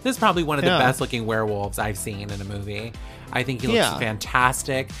effects this is probably one of the best looking werewolves I've seen in a movie. I think he looks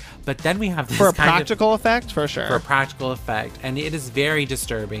fantastic. But then we have this for a practical effect, for sure. For a practical effect, and it is very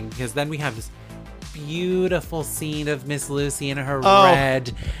disturbing because then we have this beautiful scene of Miss Lucy in her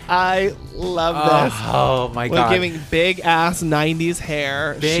red. I love this. Oh my God. Giving big ass 90s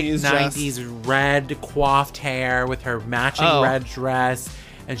hair. Big She's 90s red coiffed hair with her matching red dress.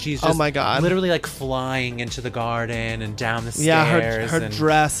 And she's just literally like flying into the garden and down the stairs. Yeah, her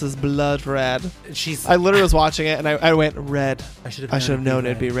dress is blood red. I literally was watching it and I went, red. I should have known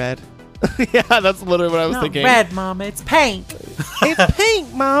it'd be red. Yeah, that's literally what I was thinking. Red, Mama, it's pink. It's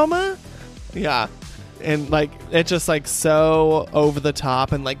pink, Mama. Yeah. And like it's just like so over the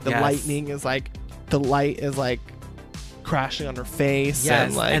top, and like the lightning is like the light is like crashing on her face.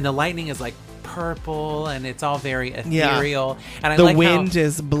 Yes, and the lightning is like purple, and it's all very ethereal. And I the like wind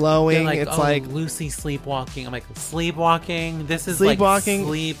is blowing. Like, it's like Lucy sleepwalking. I'm like, sleepwalking? This is sleepwalking, like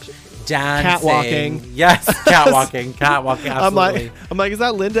sleep dancing. Catwalking. Yes, catwalking. Catwalking, absolutely. I'm like, is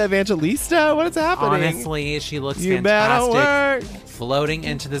that Linda Evangelista? What is happening? Honestly, she looks you fantastic. Better work. Floating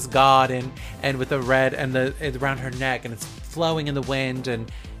into this garden, and with the red and around her neck, and it's flowing in the wind,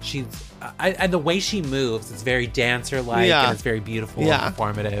 and she's and the way she moves, it's very dancer-like, and it's very beautiful and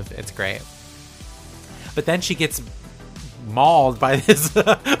performative. It's great. But then she gets mauled by this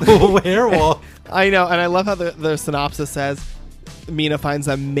werewolf. I know, and I love how the synopsis says Mina finds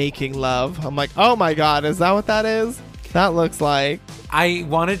them making love. I'm like, oh my God, is that what that is? That looks like... I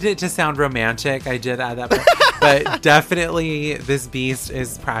wanted it to sound romantic. I did add that part. But definitely this beast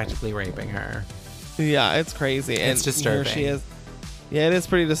is practically raping her. Yeah, it's crazy. It's disturbing. Here she is. Yeah, it is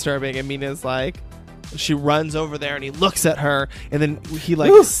pretty disturbing. And Mina's like... She runs over there and he looks at her, and then he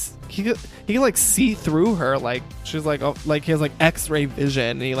like... He can like see through her, like she's like he has like X-ray vision,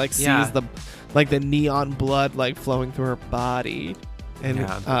 and he like sees the neon blood like flowing through her body, and the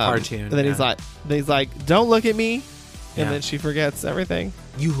cartoon. And then he's like, don't look at me, and then she forgets everything.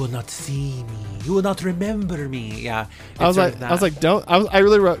 You will not see me. You will not remember me. Yeah, I was like, don't. I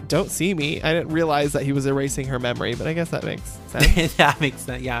really wrote, don't see me. I didn't realize that he was erasing her memory, but I guess that makes sense. That makes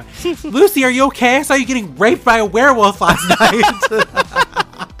sense. Yeah. Lucy, are you okay? I saw you getting raped by a werewolf last night.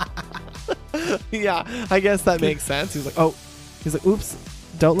 Yeah, I guess that makes sense. He's like, oops,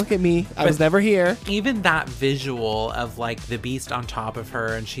 don't look at me. I was never here. Even that visual of like the beast on top of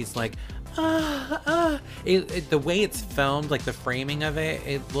her, and she's like, the way it's filmed, like the framing of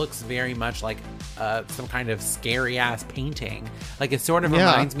it looks very much like some kind of scary ass painting. Like it sort of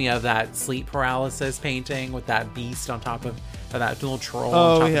reminds me of that sleep paralysis painting with that beast on top of that little troll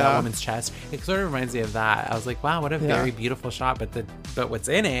on top of that woman's chest. It sort of reminds me of that. I was like, wow, what a very beautiful shot. But what's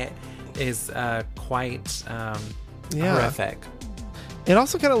in it is quite horrific. It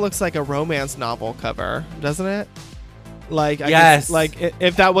also kind of looks like a romance novel cover, doesn't it? Like, yes.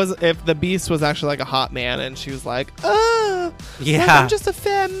 If the beast was actually like a hot man, and she was like, I'm just a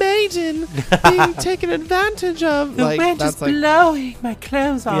fair maiden being taken advantage of. The wind is blowing my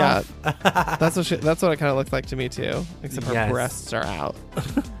clothes off. Yeah, that's what it kind of looks like to me too. Except her breasts are out.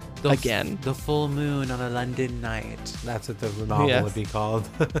 Again, the full moon on a London night. That's what the novel would be called.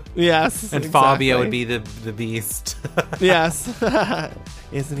 Yes, and Fabio would be the beast. Yes,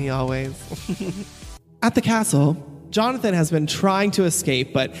 isn't he always? At the castle, Jonathan has been trying to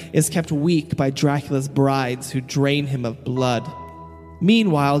escape, but is kept weak by Dracula's brides, who drain him of blood.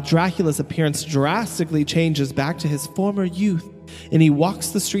 Meanwhile, Dracula's appearance drastically changes back to his former youth, and he walks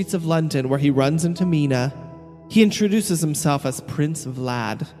the streets of London, where he runs into Mina. He introduces himself as Prince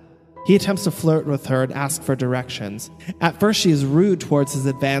Vlad. He attempts to flirt with her and ask for directions. At first, she is rude towards his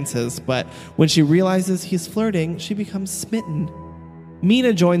advances, but when she realizes he's flirting, she becomes smitten.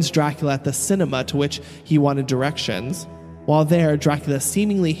 Mina joins Dracula at the cinema, to which he wanted directions. While there, Dracula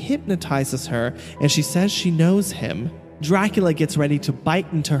seemingly hypnotizes her, and she says she knows him. Dracula gets ready to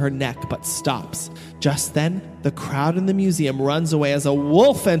bite into her neck, but stops. Just then, the crowd in the museum runs away as a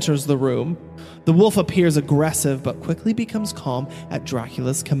wolf enters the room. The wolf appears aggressive, but quickly becomes calm at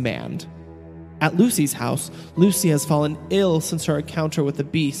Dracula's command. At Lucy's house, Lucy has fallen ill since her encounter with the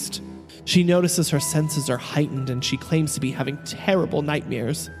beast. She notices her senses are heightened, and she claims to be having terrible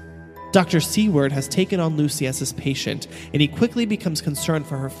nightmares. Dr. Seward has taken on Lucy as his patient, and he quickly becomes concerned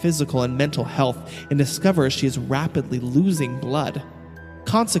for her physical and mental health and discovers she is rapidly losing blood.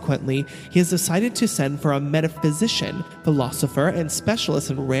 Consequently, he has decided to send for a metaphysician, philosopher, and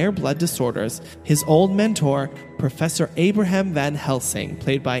specialist in rare blood disorders, his old mentor, Professor Abraham Van Helsing,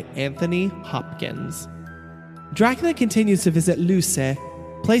 played by Anthony Hopkins. Dracula continues to visit Lucy,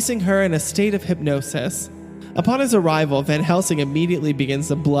 placing her in a state of hypnosis. Upon his arrival, Van Helsing immediately begins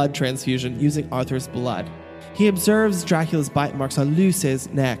the blood transfusion using Arthur's blood. He observes Dracula's bite marks on Lucy's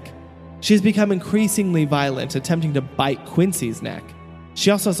neck. She has become increasingly violent, attempting to bite Quincy's neck. She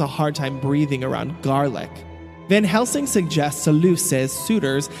also has a hard time breathing around Garlic. Van Helsing suggests to Luce's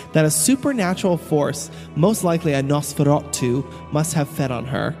suitors that a supernatural force, most likely a Nosferatu, must have fed on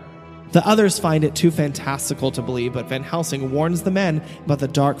her. The others find it too fantastical to believe, but Van Helsing warns the men about the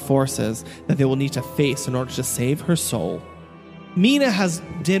dark forces that they will need to face in order to save her soul. Mina has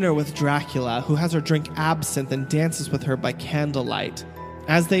dinner with Dracula, who has her drink absinthe and dances with her by candlelight.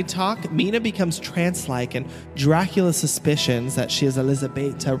 As they talk, Mina becomes trance-like, and Dracula's suspicions that she is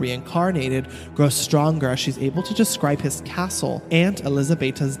Elisabetta reincarnated grow stronger as she's able to describe his castle and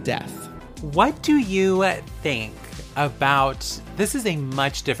Elisabetta's death. What do you think about... This is a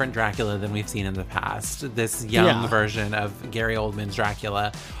much different Dracula than we've seen in the past. This young version of Gary Oldman's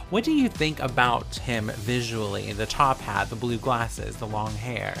Dracula. What do you think about him visually? The top hat, the blue glasses, the long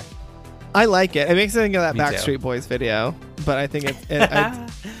hair. I like it. It makes me think of that Me Backstreet too. Boys video, but I think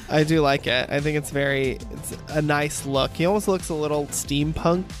I do like it. I think it's a nice look. He almost looks a little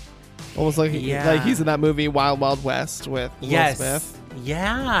steampunk, almost like he's in that movie Wild Wild West with Will Smith.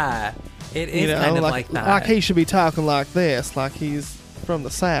 Yeah, it is kind of like that. Like he should be talking like this, like he's from the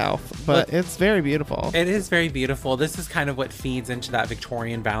South, but it's very beautiful. It is very beautiful. This is kind of what feeds into that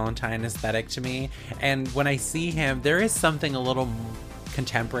Victorian Valentine aesthetic to me. And when I see him, there is something a little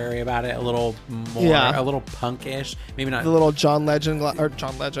contemporary about it, a little more, a little punkish. Maybe not the little John Lennon glasses.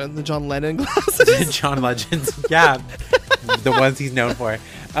 John Legends, yeah, the ones he's known for.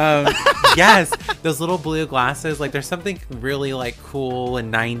 Yes, those little blue glasses. Like, there's something really like cool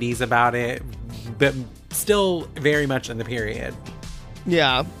and 90s about it, but still very much in the period.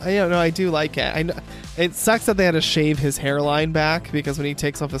 Yeah, I do like it. I know it sucks that they had to shave his hairline back, because when he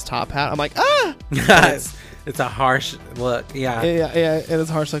takes off his top hat, I'm like, ah. It's a harsh look. Yeah, it is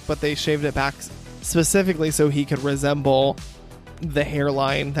a harsh look, but they shaved it back specifically so he could resemble the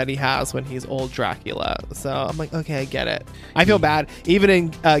hairline that he has when he's old Dracula. So I'm like, okay, I get it. I feel bad. Even in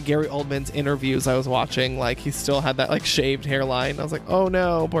Gary Oldman's interviews I was watching, like, he still had that like shaved hairline. I was like, oh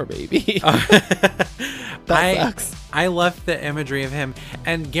no, poor baby. That sucks. I love the imagery of him.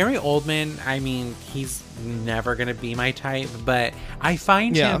 And Gary Oldman, I mean, he's never going to be my type, but I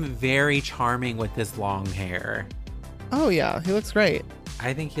find him very charming with this long hair. Oh yeah, he looks great.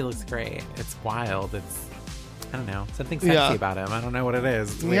 I think he looks great. It's wild. I don't know, something sexy about him. I don't know what it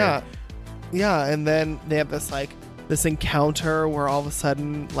is. It's weird. Yeah, and then they have this encounter where all of a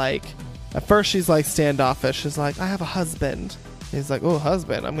sudden, like, at first she's like standoffish. She's like, I have a husband. And he's like, oh,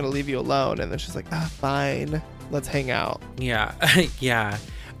 husband, I'm gonna leave you alone. And then she's like, fine, let's hang out. Yeah. Yeah.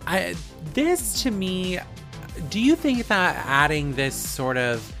 This, to me, do you think that adding this sort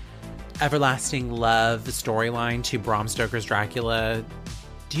of everlasting love this to Bram Stoker's Dracula,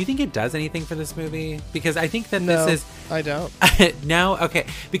 do you think it does anything for this movie? Because I think that this is... I don't. No? Okay.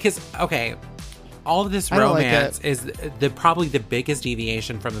 Because, all of this romance is probably the biggest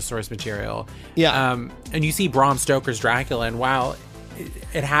deviation from the source material. Yeah. And you see Bram Stoker's Dracula, and while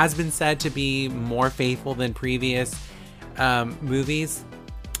it has been said to be more faithful than previous movies,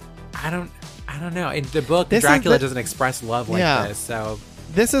 I don't know. In the book, Dracula doesn't express love like this. So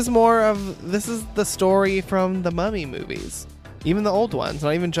this is the story from the Mummy movies. Even the old ones,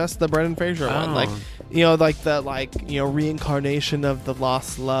 not even just the Brendan Fraser one. Like, the reincarnation of the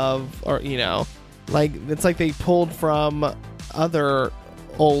lost love, or, like, it's like they pulled from other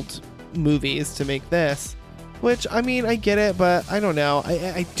old movies to make this, which, I mean, I get it, but I don't know.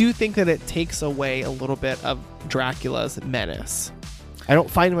 I do think that it takes away a little bit of Dracula's menace. I don't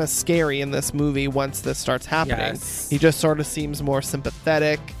find him as scary in this movie once this starts happening. Yes. He just sort of seems more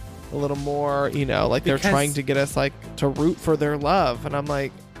sympathetic, a little more, like they're trying to get us, like, to root for their love. And I'm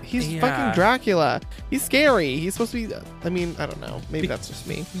like, he's fucking Dracula. He's scary. He's supposed to be, I mean, I don't know. Maybe that's just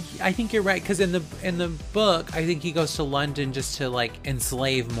me. I think you're right, because in the book, I think he goes to London just to, like,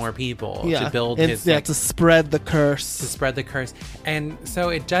 enslave more people, to build his... Yeah, to spread the curse. To spread the curse. And so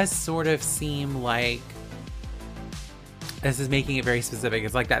it does sort of seem like this is making it very specific.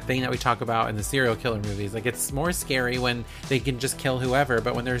 It's like that thing that we talk about in the serial killer movies. Like, it's more scary when they can just kill whoever,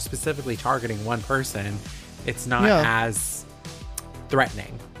 but when they're specifically targeting one person, it's not as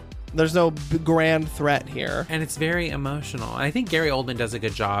threatening. There's no grand threat here. And it's very emotional. And I think Gary Oldman does a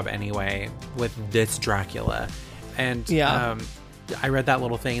good job anyway with this Dracula. And I read that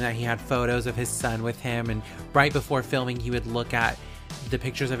little thing that he had photos of his son with him, and right before filming he would look at the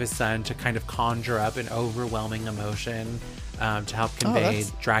pictures of his son to kind of conjure up an overwhelming emotion to help convey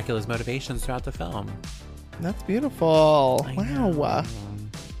Dracula's motivations throughout the film. That's beautiful. Wow.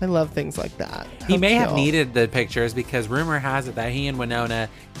 I love things like that. He may have needed the pictures, because rumor has it that he and Winona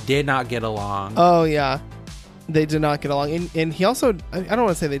did not get along. Oh, yeah. They did not get along. And he also, I don't want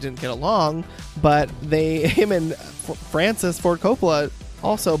to say they didn't get along, but him and Francis Ford Coppola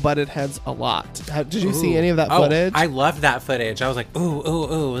also butted heads a lot. Did you see any of that footage? I loved that footage. I was like,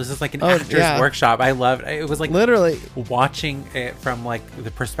 ooh. This is like an actor's workshop. I loved it. It was like literally watching it from like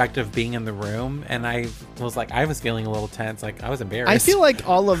the perspective of being in the room. And I was like, I was feeling a little tense. Like I was embarrassed. I feel like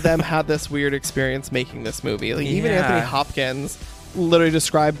all of them had this weird experience making this movie. Like even Anthony Hopkins literally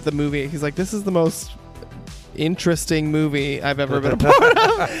described the movie. He's like, this is the most interesting movie I've ever been a part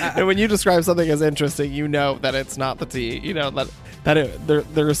of. And when you describe something as interesting, you know that it's not the tea. You know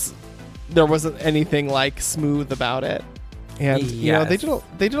there wasn't anything like smooth about it. And you know they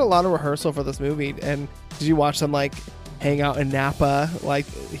did a lot of rehearsal for this movie. And did you watch them like hang out in Napa? Like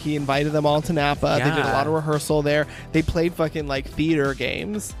he invited them all to Napa. They did a lot of rehearsal there. They played fucking like theater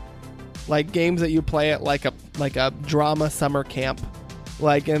games, like games that you play at like a drama summer camp.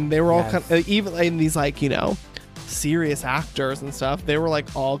 Like, and they were all kind of, even in these like, you know, serious actors and stuff, they were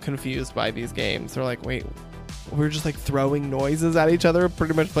like all confused by these games. They're like, wait, we're just like throwing noises at each other,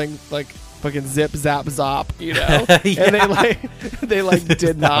 pretty much playing like fucking zip zap zop, you know? And they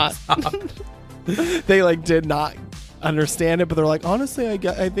did not they like did not understand it, but they're like, honestly,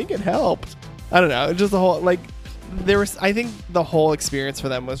 I think it helped. I don't know. It's just the whole like I think the whole experience for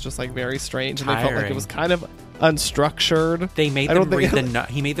them was just like very strange, and they felt like it was kind of unstructured. They made them read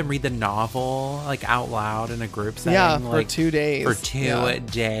he made them read the novel like out loud in a group setting. Yeah, like, for 2 days. For 2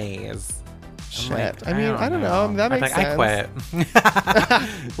 days. Shit. Like, I mean, I don't know. That makes sense. I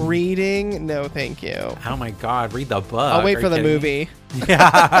quit. Reading? No, thank you. Oh my God, read the book. I'll wait for the movie.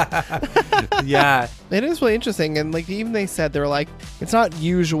 Yeah. Yeah. It is really interesting. And like even they said, they were like, it's not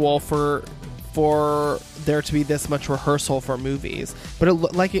usual for there to be this much rehearsal for movies, but it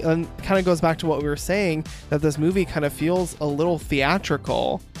kind of goes back to what we were saying, that this movie kind of feels a little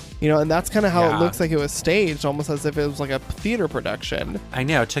theatrical, you know, and that's kind of how it looks like it was staged, almost as if it was like a theater production. I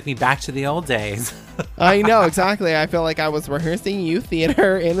know, it took me back to the old days. I know, exactly. I feel like I was rehearsing youth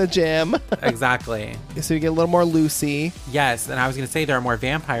theater in the gym. Exactly. So you get a little more Lucy. Yes, and I was going to say there are more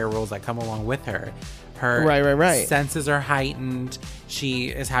vampire rules that come along with her. Her right. senses are heightened. She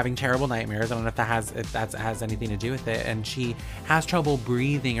is having terrible nightmares. I don't know if that has anything to do with it. And she has trouble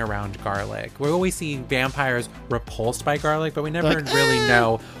breathing around garlic. We always see vampires repulsed by garlic, but we never really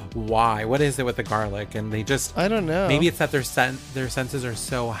know why. What is it with the garlic? And they just, I don't know. Maybe it's that their senses are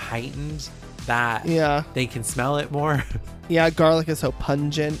so heightened that they can smell it more. Yeah, garlic is so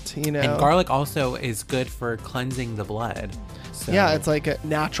pungent, you know. And garlic also is good for cleansing the blood. So. Yeah, it's like a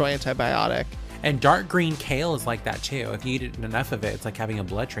natural antibiotic. And dark green kale is like that too. If you eat enough of it, it's like having a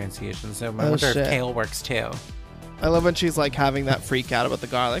blood transfusion. So I wonder if kale works too. I love when she's like having that freak out about the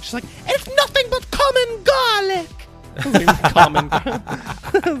garlic. She's like, it's nothing but common garlic. I was like, common garlic.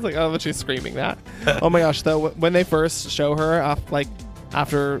 I was like, oh, but she's screaming that. Oh my gosh, though, when they first show her, like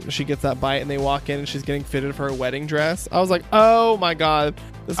after she gets that bite and they walk in and she's getting fitted for her wedding dress, I was like, oh my God,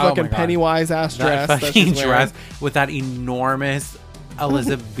 this fucking Pennywise ass dress. That fucking dress with that enormous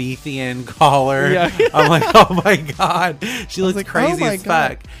Elizabethan collar. Yeah. I'm like, oh my God, she looks like, crazy as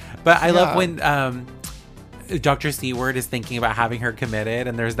fuck. But I love when Dr. Seward is thinking about having her committed,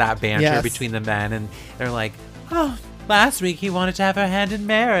 and there's that banter between the men, and they're like, oh, last week he wanted to have her hand in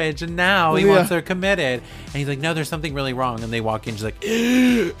marriage, and now he wants her committed. And he's like, no, there's something really wrong. And they walk in, she's like,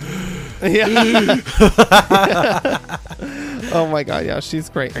 oh my God, yeah, she's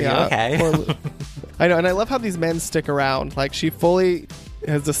great. Are you okay? I know, and I love how these men stick around. Like, she fully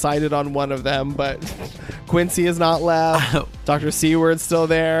has decided on one of them, but Quincy is not left. Dr. Seward's still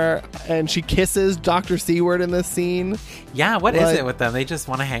there, and she kisses Dr. Seward in this scene. Yeah, what is it with them? They just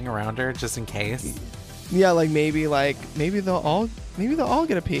want to hang around her just in case. Yeah, maybe they'll all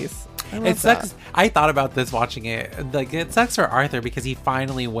get a piece. It sucks. I thought about this watching it. Like, it sucks for Arthur because he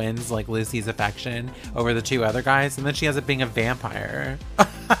finally wins like Lucy's affection over the 2 other guys, and then she ends up being a vampire.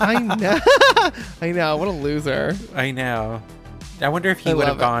 I know. I know. What a loser. I know. I wonder if he would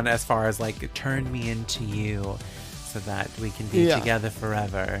have gone as far as like, turn me into you so that we can be together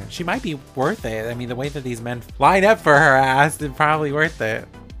forever. She might be worth it. I mean, the way that these men line up for her ass, it's probably worth it.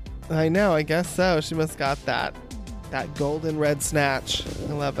 I know. I guess so. She must got that golden red snatch.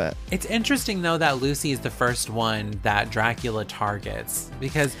 I love it. It's interesting though that Lucy is the first one that Dracula targets,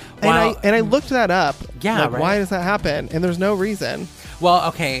 because and I looked that up. Yeah, like, why does that happen? And there's no reason. Well,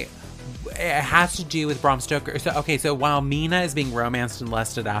 okay, it has to do with Bram Stoker. So while Mina is being romanced and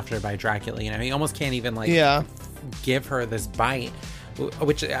lusted after by Dracula, you know, he almost can't even give her this bite.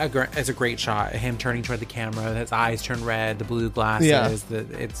 Which is a great shot. Him turning toward the camera, his eyes turn red, the blue glasses.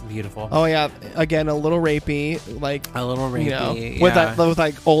 It's beautiful. Oh yeah, again a little rapey, a little rapey, you know, with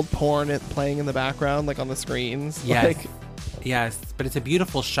like old porn playing in the background, like on the screens. Yes. Yes, but it's a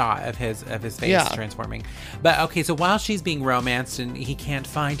beautiful shot of his face transforming. But okay, so while she's being romanced and he can't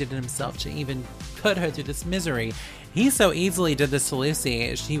find it in himself to even put her through this misery, he so easily did this to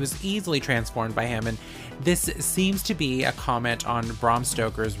Lucy. She was easily transformed by him, and this seems to be a comment on Bram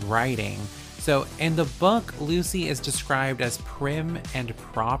Stoker's writing. So in the book, Lucy is described as prim and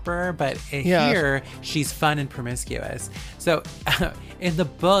proper, but here she's fun and promiscuous. So in the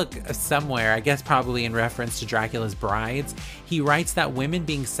book somewhere, I guess probably in reference to Dracula's Brides, he writes that women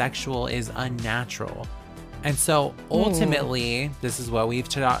being sexual is unnatural. And so ultimately, this is what we've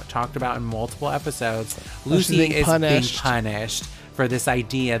talked about in multiple episodes, Lucy is being punished for this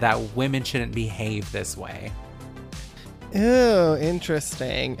idea that women shouldn't behave this way. Ew,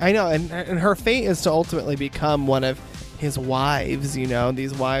 interesting. I know, and her fate is to ultimately become one of his wives, you know,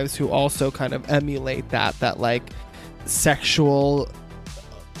 these wives who also kind of emulate that like sexual,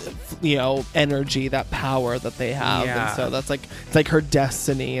 you know, energy, that power that they have. Yeah. And so that's like, it's like her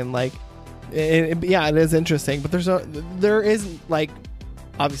destiny, and like, it is interesting, but there isn't like,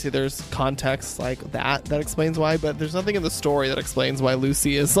 obviously there's context like that explains why, but there's nothing in the story that explains why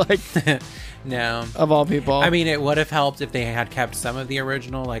Lucy is like no, of all people. I mean, it would have helped if they had kept some of the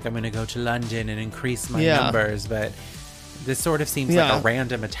original, like I'm going to go to London and increase my numbers, but this sort of seems like a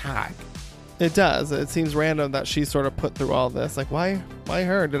random attack. It does. It seems random that she's sort of put through all this. Like, why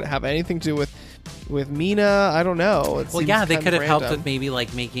her? Did it have anything to do with Mina? I don't know. Well, yeah, they could have helped with maybe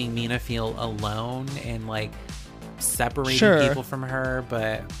like making Mina feel alone and like separating people from her,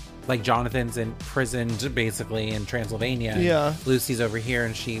 but like Jonathan's imprisoned basically in Transylvania. Yeah. Lucy's over here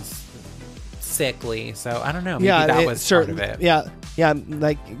and she's sickly. So I don't know. Maybe that was part of it. Yeah. Yeah.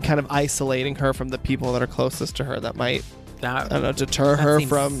 Like kind of isolating her from the people that are closest to her that might, I don't know, deter her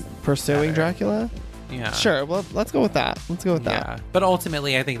from pursuing Dracula. Yeah. Sure. Well, let's go with that. Yeah. But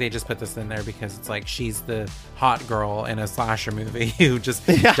ultimately, I think they just put this in there because it's like she's the hot girl in a slasher movie who just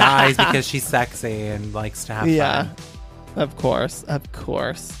dies because she's sexy and likes to have fun. Of course.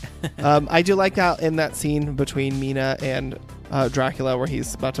 I do like that in that scene between Mina and Dracula where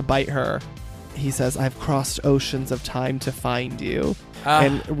he's about to bite her. He says, "I've crossed oceans of time to find you."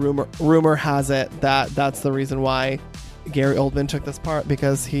 And rumor has it that that's the reason why Gary Oldman took this part,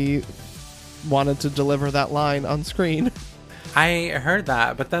 because he wanted to deliver that line on screen. I heard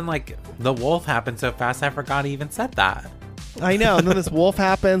that, but then like the wolf happened so fast I forgot he even said that. I know. And then this wolf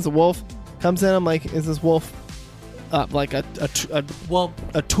happens. The wolf comes in. I'm like, is this wolf like a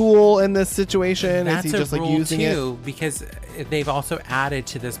tool in this situation? That's is he just a like rule using too, it? because they've also added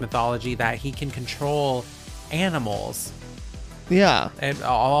to this mythology that he can control animals. Yeah, and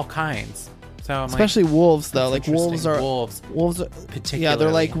all kinds. So especially wolves, though. Like wolves are particularly. Yeah, they're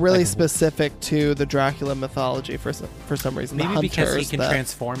like really specific to the Dracula mythology for some reason. Maybe because he can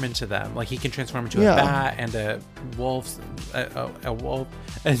transform into them. Like he can transform into a bat and a wolf, a wolf,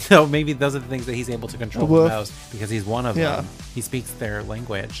 and so maybe those are the things that he's able to control the most because he's one of them. He speaks their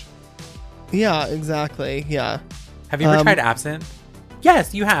language. Yeah, exactly. Yeah. Have you ever tried absinthe?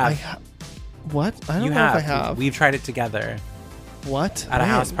 Yes, you have. What? I don't know if I have. We've tried it together. What? At a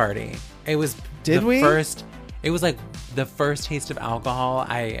house party. It was it was like the first taste of alcohol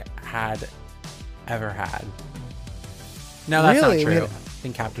I had ever had. No, that's not true. I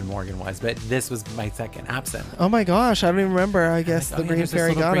think Captain Morgan was, but this was my second absinthe. Oh my gosh, I don't even remember. I guess the Green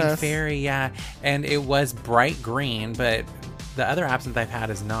Fairy got us. Fairy, yeah. And it was bright green, but the other absinthe I've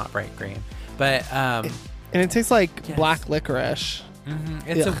had is not bright green. But and it tastes like black licorice. Mm-hmm.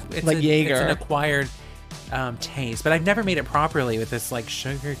 It's like Jaeger. It's an acquired taste, but I've never made it properly with this like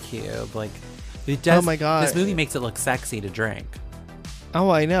sugar cube. Like it does. Oh my god! This movie makes it look sexy to drink. Oh,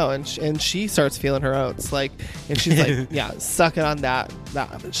 I know, and she starts feeling her oats, like, and she's like, sucking on that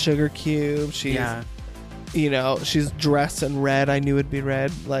sugar cube. She's, you know, she's dressed in red. I knew it'd be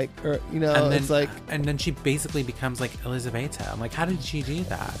red, like, or you know, and then, it's like, and then she basically becomes like Elizabeta. I'm like, how did she do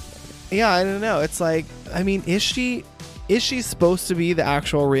that? Yeah, I don't know. It's like, I mean, is she supposed to be the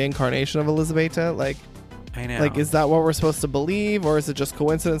actual reincarnation of Elizabeta? Like, I know. Like, is that what we're supposed to believe, or is it just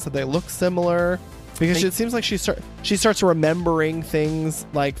coincidence that they look similar? Because it seems like she starts remembering things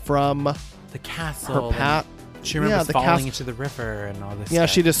like from the castle. She remembers falling into the river and all this. Yeah, stuff.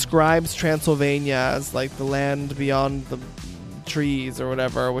 she describes Transylvania as like the land beyond the trees or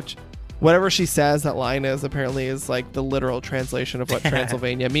whatever. Which, whatever she says that line is apparently is like the literal translation of what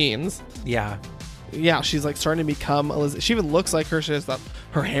Transylvania means. Yeah. Yeah, she's like starting to become Elizabeth. She even looks like her. She has that,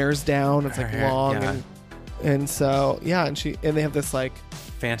 her hair's down. It's like long and so and they have this like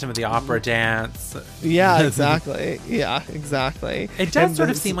Phantom of the Opera dance. Yeah, exactly. Yeah, exactly. It does sort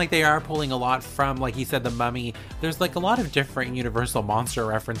of seem like they are pulling a lot from, like you said, The Mummy. There's like a lot of different Universal monster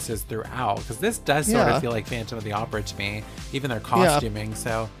references throughout, because this does sort of feel like Phantom of the Opera to me, even their costuming.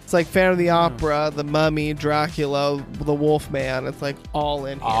 So it's like Phantom of the Opera, The Mummy, Dracula, the Wolfman. It's like all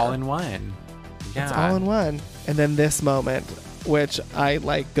in here. All in one. Yeah. It's all in one. And then this moment, which I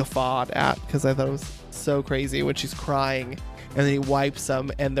like guffawed at because I thought it was so crazy when she's crying and then he wipes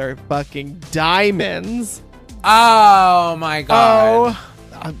them and they're fucking diamonds. Oh my god.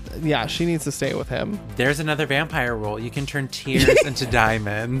 Yeah, she needs to stay with him. There's another vampire rule. You can turn tears into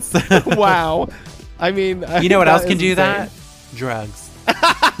diamonds. Wow. I mean, you know what else can do that? Drugs.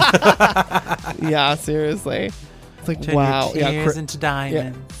 Yeah, seriously. It's like, turn wow. Your tears into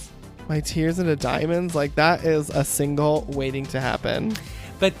diamonds. Yeah. My tears into diamonds, like that is a single waiting to happen.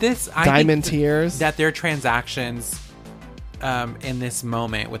 But this, I think tears, that their transactions in this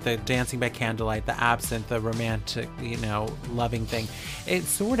moment with the dancing by candlelight, the absinthe, the romantic, loving thing, it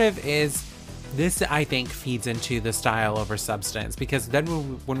sort of is. This, I think, feeds into the style over substance, because then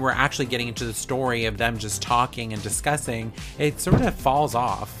when we're actually getting into the story of them just talking and discussing, it sort of falls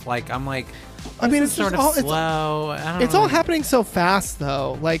off. Like, I'm like, I mean, it's sort of slow. It's all happening so fast,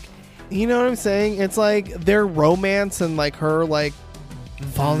 though. Like, you know what I'm saying? It's like their romance and like her like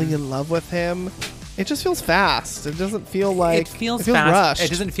falling in love with him. It just feels fast. It doesn't feel like it feels fast. Rushed. It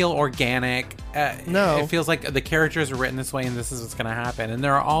doesn't feel organic. No, it feels like the characters are written this way and this is what's going to happen. And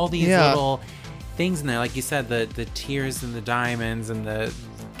there are all these little things in there, like you said, the tears and the diamonds and the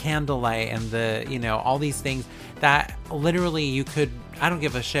candlelight and the all these things that literally you could. I don't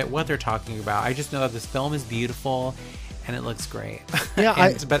give a shit what they're talking about. I just know that this film is beautiful. And it looks great.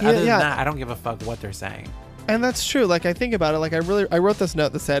 Yeah, but other than that, I don't give a fuck what they're saying. And that's true. Like, I think about it. Like, I wrote this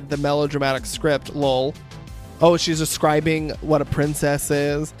note that said the melodramatic script, lol. Oh, she's describing what a princess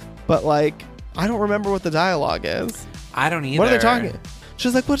is. But, like, I don't remember what the dialogue is. I don't either. What are they talking?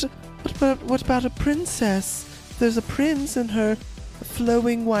 She's like, what about a princess? There's a prince in her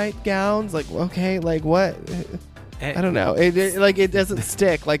flowing white gowns. Like, okay, like, what? I don't know. It doesn't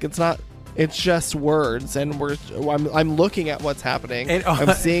stick. Like, it's not... It's just words, and I'm looking at what's happening.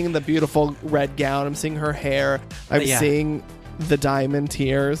 I'm seeing the beautiful red gown. I'm seeing her hair. I'm seeing the diamond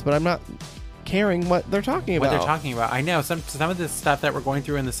tears, but I'm not caring what they're talking about. I know some of the stuff that we're going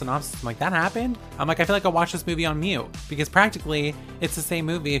through in the synopsis. I'm like, that happened? I'm like, I feel like I watched this movie on mute, because practically it's the same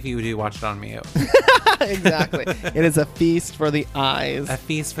movie if you do watch it on mute. Exactly. It is a feast for the eyes. A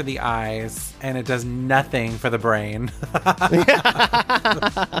feast for the eyes, and it does nothing for the brain.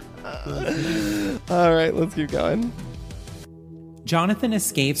 All right, let's keep going. Jonathan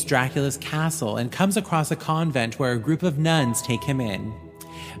escapes Dracula's castle and comes across a convent where a group of nuns take him in.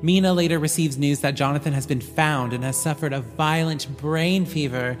 Mina later receives news that Jonathan has been found and has suffered a violent brain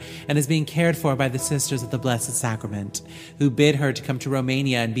fever and is being cared for by the Sisters of the Blessed Sacrament, who bid her to come to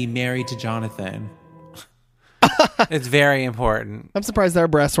Romania and be married to Jonathan. It's very important. I'm surprised their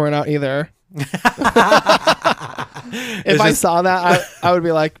breasts weren't out either. If I saw that, I would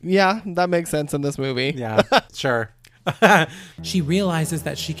be like, yeah, that makes sense in this movie. Yeah, sure. She realizes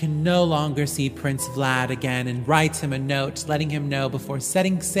that she can no longer see Prince Vlad again and writes him a note letting him know before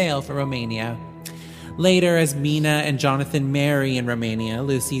setting sail for Romania. Later, as Mina and Jonathan marry in Romania,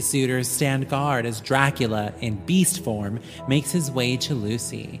 Lucy's suitors stand guard as Dracula, in beast form, makes his way to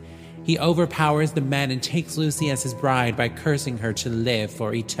Lucy. He overpowers the men and takes Lucy as his bride by cursing her to live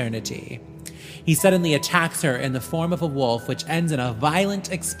for eternity. He suddenly attacks her in the form of a wolf, which ends in a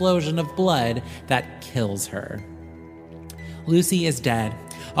violent explosion of blood that kills her. Lucy is dead,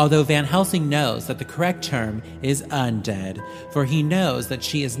 although Van Helsing knows that the correct term is undead, for he knows that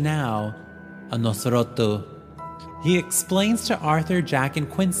she is now a Nosferatu. He explains to Arthur, Jack, and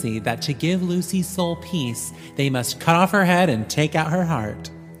Quincy that to give Lucy's soul peace, they must cut off her head and take out her heart.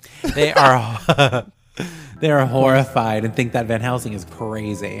 They are horrified and think that Van Helsing is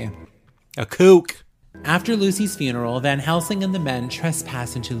crazy. A kook. After Lucy's funeral, Van Helsing and the men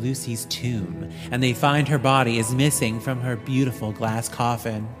trespass into Lucy's tomb, and they find her body is missing from her beautiful glass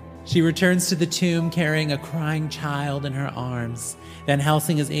coffin. She returns to the tomb carrying a crying child in her arms. Van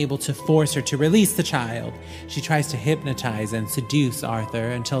Helsing is able to force her to release the child. She tries to hypnotize and seduce Arthur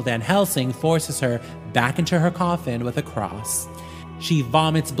until Van Helsing forces her back into her coffin with a cross. She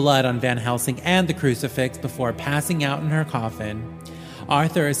vomits blood on Van Helsing and the crucifix before passing out in her coffin.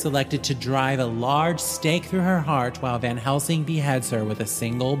 Arthur is selected to drive a large stake through her heart while Van Helsing beheads her with a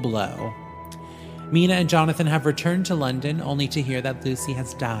single blow. Mina and Jonathan have returned to London only to hear that Lucy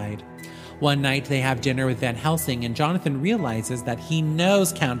has died. One night they have dinner with Van Helsing and Jonathan realizes that he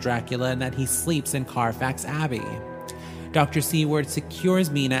knows Count Dracula and that he sleeps in Carfax Abbey. Dr. Seward secures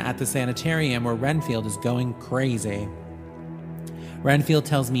Mina at the sanitarium where Renfield is going crazy. Renfield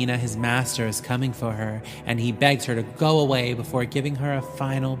tells Mina his master is coming for her, and he begs her to go away before giving her a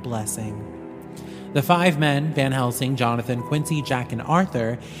final blessing. The 5 men, Van Helsing, Jonathan, Quincy, Jack, and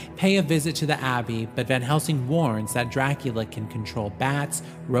Arthur, pay a visit to the Abbey, but Van Helsing warns that Dracula can control bats,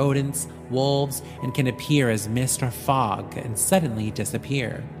 rodents, wolves, and can appear as mist or fog and suddenly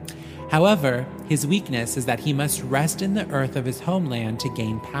disappear. However, his weakness is that he must rest in the earth of his homeland to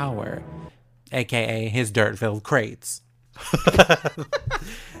gain power, aka his dirt-filled crates.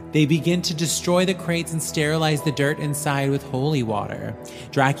 They begin to destroy the crates and sterilize the dirt inside with holy water.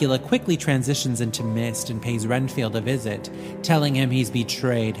 Dracula quickly transitions into mist and pays Renfield a visit, telling him he's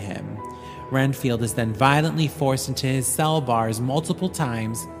betrayed him. Renfield is then violently forced into his cell bars multiple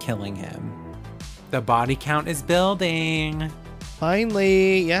times, killing him. The body count is building.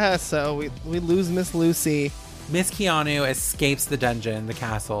 Finally, yeah, so we lose Miss Lucy. Miss Keanu escapes the dungeon, the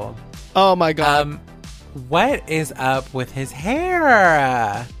castle. Oh my god. What is up with his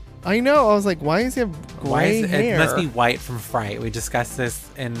hair? I know. I was like, why does he have gray hair? It must be White from Fright. We discussed this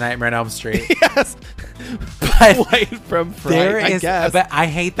in Nightmare on Elm Street. Yes. But White from Fright, I guess. But I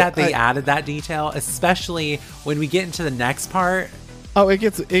hate that they added that detail, especially when we get into the next part. Oh, it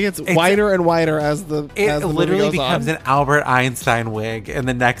gets whiter and whiter as the literally movie goes becomes on. an Albert Einstein wig in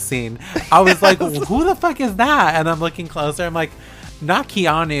the next scene. I was like, who the fuck is that? And I'm looking closer. I'm like, not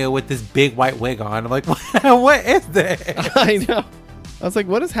Keanu with this big white wig on. I'm like, what is this? I know. I was like,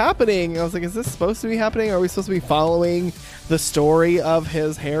 what is happening? I was like, is this supposed to be happening? Are we supposed to be following the story of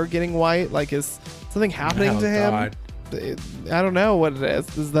his hair getting white? Like, is something happening to him? God. I don't know what it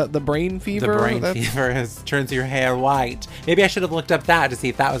is. Is that the brain fever? The brain fever turns your hair white. Maybe I should have looked up that to see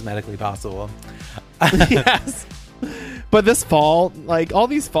if that was medically possible. Yes. But this fall, like all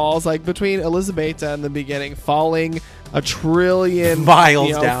these falls, like between Elizabeta in the beginning, falling a trillion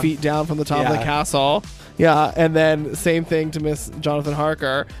miles down, feet down from the top of the castle. Yeah, and then same thing to Miss Jonathan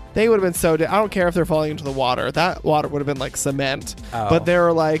Harker. They would have been so... I don't care if they're falling into the water. That water would have been like cement. Oh. But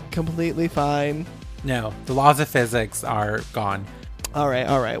they're like completely fine. No, the laws of physics are gone. All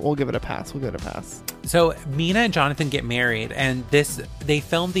right. We'll give it a pass. So Mina and Jonathan get married, and they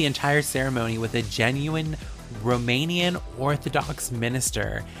filmed the entire ceremony with a genuine Romanian Orthodox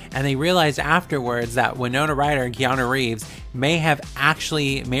minister, and they realized afterwards that Winona Ryder and Keanu Reeves may have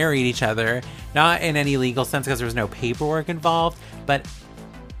actually married each other, not in any legal sense because there was no paperwork involved, but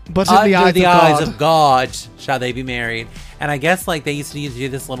under the eyes of God shall they be married. And I guess like they used to do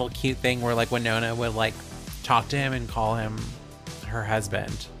this little cute thing where like Winona would like talk to him and call him her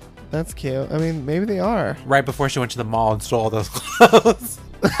husband. That's cute. I mean, maybe they are. Right before she went to the mall and stole those clothes.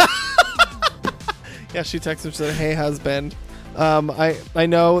 Yeah, she texted and said, "Hey, husband, I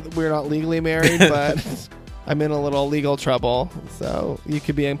know we're not legally married, but I'm in a little legal trouble, so you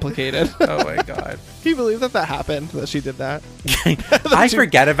could be implicated." Oh my god! Can you believe that happened? That she did that? I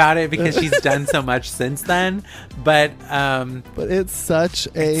forget about it because she's done so much since then. But it's such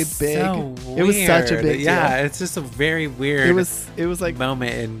a big. So weird. It was such a big. Yeah, deal. it's just a very weird. It was like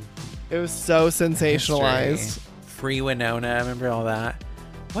moment in. It was so sensationalized. History. Free Winona, remember all that?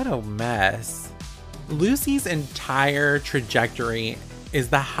 What a mess. Lucy's entire trajectory is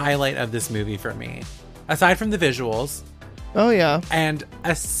the highlight of this movie for me. Aside from the visuals. Oh, yeah. And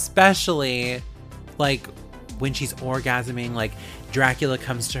especially, like, when she's orgasming, like, Dracula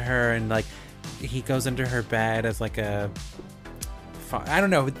comes to her and, like, he goes under her bed as, like, I don't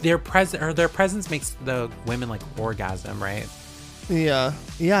know. Their presence makes the women, like, orgasm, right? Yeah.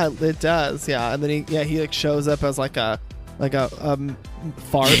 Yeah, it does. Yeah. And then he like, shows up as, like a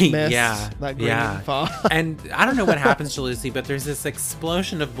fart mist. That green fog. And I don't know what happens to Lucy, but there's this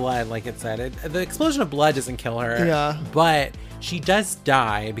explosion of blood, like it said. The explosion of blood doesn't kill her. Yeah. But she does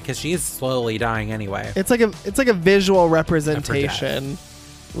die because she is slowly dying anyway. It's like a visual representation.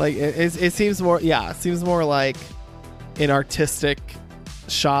 Like it seems more it seems more like an artistic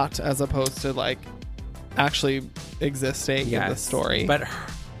shot as opposed to like actually existing in the story. But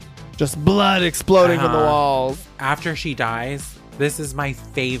just blood exploding from the walls. After she dies, this is my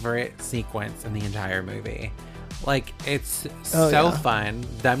favorite sequence in the entire movie. Like, it's fun.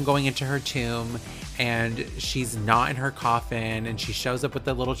 Them going into her tomb, and she's not in her coffin, and she shows up with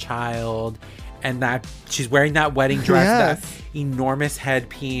the little child, and that she's wearing that wedding dress, that enormous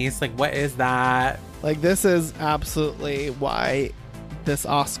headpiece. Like, what is that? Like, this is absolutely why this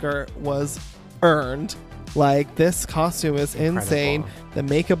Oscar was earned. Like, this costume is insane. The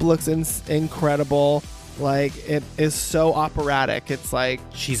makeup looks incredible. Like, it is so operatic. It's like...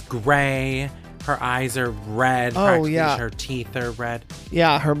 She's gray. her eyes are red. Oh, practically. yeah. Her teeth are red.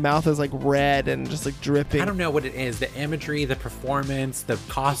 Yeah, her mouth is like red and just like dripping. I don't know what it is. The imagery, the performance, the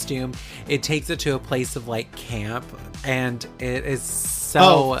costume, it takes it to a place of like camp, and it is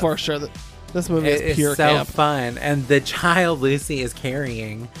so for sure. This movie is pure so camp. fun. And the child Lucy is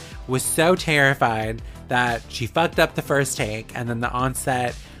carrying was so terrified that she fucked up the first take, and then the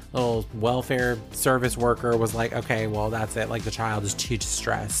on-set little welfare service worker was like, okay, well, that's it. Like, the child is too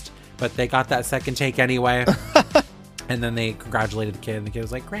distressed. But they got that second take anyway. And then they congratulated the kid, and the kid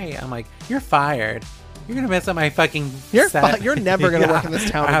was like, great. I'm like, you're fired. You're going to mess up my fucking set. You're never going to work in this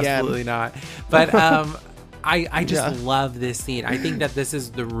town again. Absolutely not. But I just love this scene. I think that this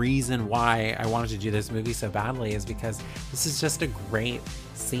is the reason why I wanted to do this movie so badly, is because this is just a great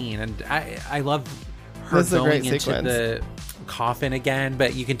scene. And I love her going into the coffin again,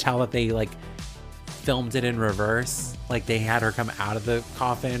 but you can tell that they like filmed it in reverse. Like, they had her come out of the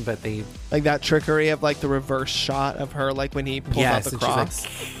coffin, but they like that trickery of like the reverse shot of her, like when he pulls out the cross,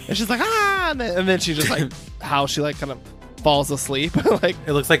 and she's like and then she just like how she like kind of falls asleep. Like,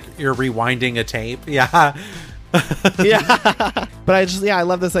 it looks like you're rewinding a tape. Yeah. Yeah. But I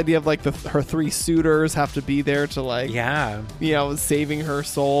love this idea of like her three suitors have to be there to like, saving her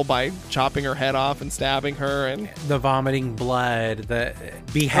soul by chopping her head off and stabbing her, and the vomiting blood, the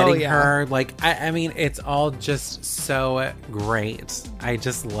beheading her. Like, I mean, it's all just so great. I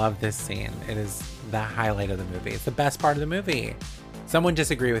just love this scene. It is the highlight of the movie. It's the best part of the movie. Someone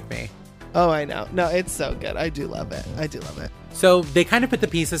disagree with me. Oh, I know. No, it's so good. I do love it. So they kind of put the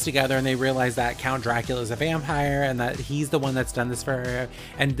pieces together, and they realize that Count Dracula is a vampire and that he's the one that's done this for her.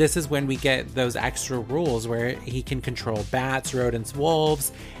 And this is when we get those extra rules where he can control bats, rodents,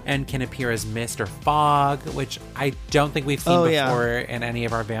 wolves, and can appear as mist or fog, which I don't think we've seen before in any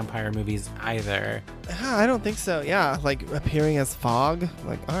of our vampire movies either. I don't think so. Yeah, like appearing as fog.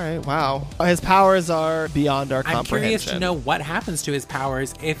 Like, all right, wow. His powers are beyond our comprehension. I'm curious to know what happens to his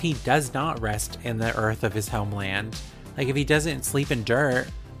powers if he does not rest in the earth of his homeland. Like, if he doesn't sleep in dirt,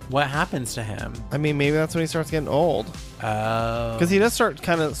 what happens to him? I mean, maybe that's when he starts getting old. Oh. Because he does starting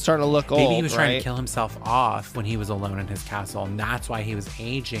to look old. Maybe he was trying to kill himself off when he was alone in his castle, and that's why he was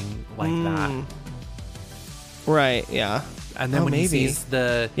aging like that. Right, yeah. And then when he sees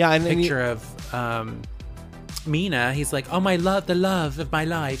the picture of Mina, he's like, oh, my love, the love of my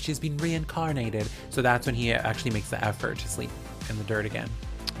life, she's been reincarnated. So that's when he actually makes the effort to sleep in the dirt again.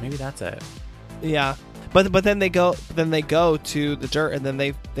 Maybe that's it. Yeah. But then they go to the dirt, and then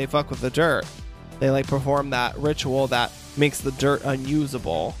they fuck with the dirt. They like perform that ritual that makes the dirt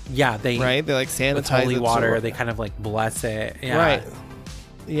unusable. Yeah, they like sanitize with holy water. So, they kind of like bless it. Yeah. Right.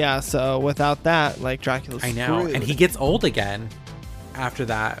 Yeah. So without that, like Dracula's I know, screwed. and he gets old again after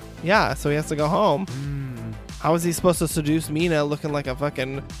that. Yeah. So he has to go home. How is he supposed to seduce Mina looking like a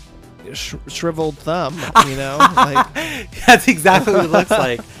fucking shriveled thumb? You know, like that's exactly what it looks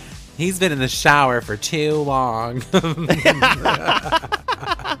like. He's been in the shower for too long.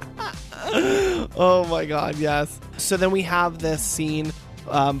 Oh my god, yes. So then we have this scene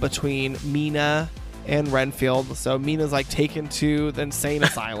between Mina and Renfield. So Mina's like taken to the insane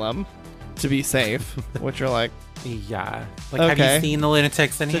asylum to be safe, which are like, yeah. Like, okay. Have you seen the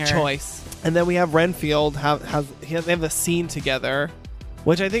lunatics in here? The choice. And then we have Renfield they have the scene together,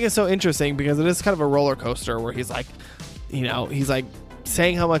 which I think is so interesting because it is kind of a roller coaster where he's like, he's like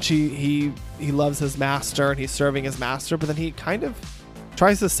saying how much he loves his master and he's serving his master, but then he kind of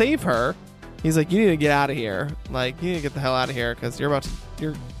tries to save her. He's like, you need to get out of here. Like, you need to get the hell out of here because you're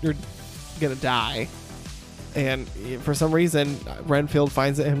gonna die. And for some reason, Renfield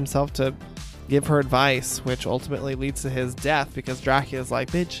finds it himself to give her advice, which ultimately leads to his death because Dracula's like,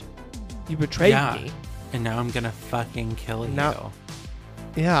 bitch, you betrayed me. And now I'm gonna fucking kill you.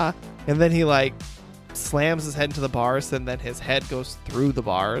 Yeah. And then he like slams his head into the bars, and then his head goes through the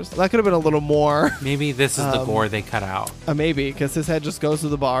bars. That could have been a little more. Maybe this is the gore they cut out. Maybe because his head just goes through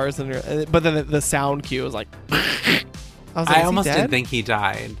the bars, but then the sound cue is like. I almost didn't think he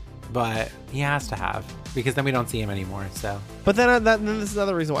died, but he has to have because then we don't see him anymore. So. But then this is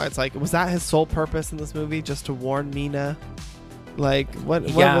another reason why it's like, was that his sole purpose in this movie, just to warn Mina? Like what?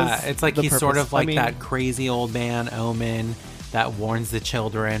 Yeah, it's like he's sort of like that crazy old man Omen that warns the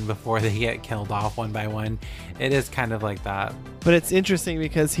children before they get killed off one by one. It is kind of like that. But it's interesting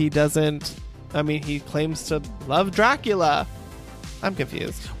because he doesn't. I mean, he claims to love Dracula. I'm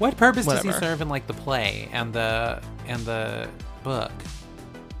confused. What purpose does he serve in like the play and the book?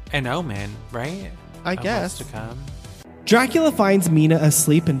 An omen, right? I guess. To come. Dracula finds Mina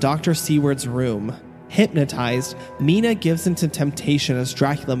asleep in Dr. Seward's room. Hypnotized, Mina gives into temptation as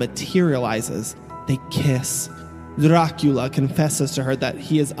Dracula materializes. They kiss. Dracula confesses to her that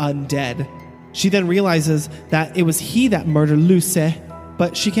he is undead. She then realizes that it was he that murdered Luce,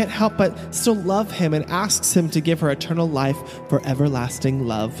 but she can't help but still love him and asks him to give her eternal life for everlasting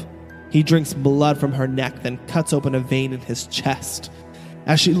love. He drinks blood from her neck, then cuts open a vein in his chest.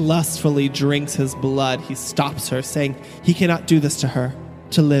 As she lustfully drinks his blood, he stops her, saying he cannot do this to her.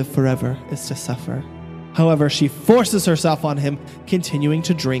 To live forever is to suffer. However, she forces herself on him, continuing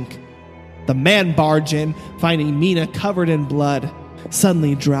to drink. The man barge in, finding Mina covered in blood.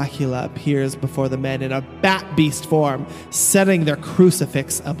 Suddenly, Dracula appears before the men in a bat beast form, setting their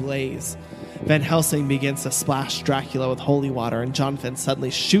crucifix ablaze. Van Helsing begins to splash Dracula with holy water, and Jonathan suddenly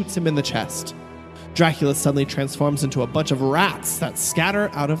shoots him in the chest. Dracula suddenly transforms into a bunch of rats that scatter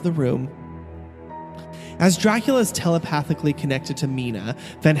out of the room. As Dracula is telepathically connected to Mina,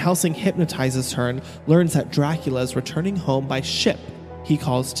 Van Helsing hypnotizes her and learns that Dracula is returning home by ship he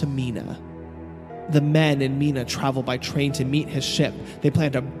calls to Mina. The men and Mina travel by train to meet his ship. They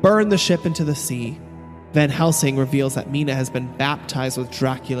plan to burn the ship into the sea. Van Helsing reveals that Mina has been baptized with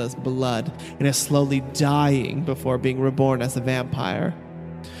Dracula's blood and is slowly dying before being reborn as a vampire.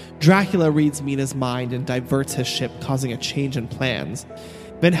 Dracula reads Mina's mind and diverts his ship, causing a change in plans.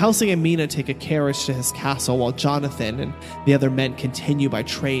 Van Helsing and Mina take a carriage to his castle while Jonathan and the other men continue by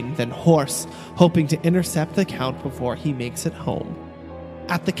train, then horse, hoping to intercept the Count before he makes it home.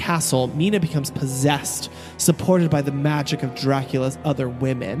 At the castle, Mina becomes possessed, supported by the magic of Dracula's other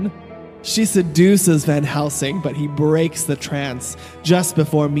women. She seduces Van Helsing, but he breaks the trance just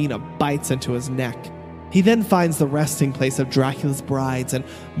before Mina bites into his neck. He then finds the resting place of Dracula's brides and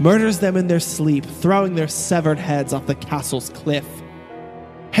murders them in their sleep, throwing their severed heads off the castle's cliff.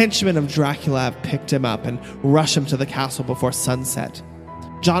 Henchmen of Dracula have picked him up and rush him to the castle before sunset.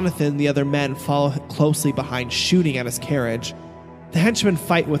 Jonathan and the other men follow closely behind, shooting at his carriage. The henchmen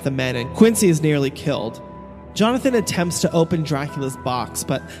fight with the men, and Quincy is nearly killed. Jonathan attempts to open Dracula's box,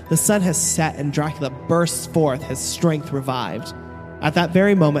 but the sun has set and Dracula bursts forth, his strength revived. At that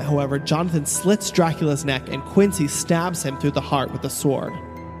very moment, however, Jonathan slits Dracula's neck and Quincy stabs him through the heart with a sword.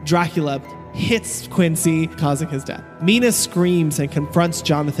 Dracula hits Quincy, causing his death. Mina screams and confronts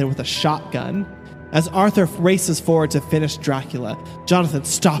Jonathan with a shotgun. As Arthur races forward to finish Dracula, Jonathan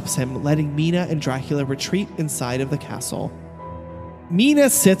stops him, letting Mina and Dracula retreat inside of the castle. Mina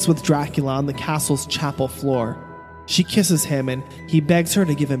sits with Dracula on the castle's chapel floor. She kisses him and he begs her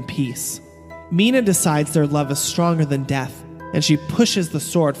to give him peace. Mina decides their love is stronger than death, and she pushes the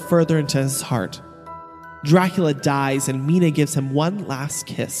sword further into his heart. Dracula dies and Mina gives him one last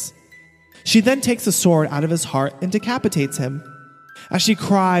kiss. She then takes the sword out of his heart and decapitates him. As she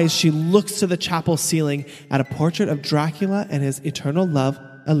cries, she looks to the chapel ceiling at a portrait of Dracula and his eternal love,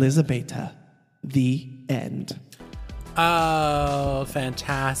 Elisabetta. The end. Oh,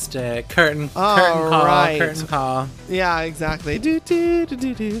 fantastic. Curtain call, right. curtain call. Yeah, exactly.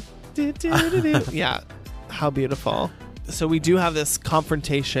 Yeah, how beautiful. So we do have this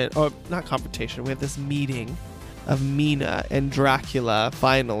confrontation, or not confrontation, we have this meeting of Mina and Dracula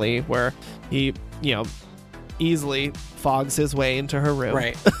finally, where he, easily fogs his way into her room.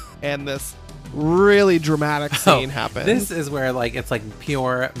 Right. And this really dramatic scene happens. This is where it's like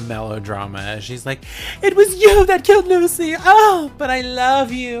pure melodrama. She's like, "It was you that killed Lucy. Oh, but I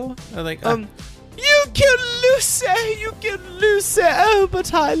love you." I'm like, you killed Lucy. Oh,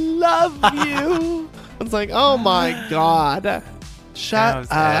 but I love you. It's like, oh my God. Shut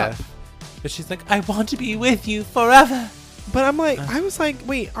up. But she's like, "I want to be with you forever." But I'm like, I was like,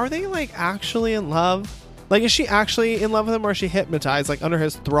 wait, are they like actually in love? Like, is she actually in love with him, or is she hypnotized, like under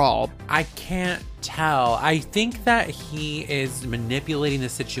his thrall? I can't tell. I think that he is manipulating the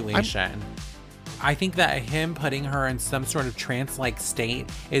situation. I think that him putting her in some sort of trance-like state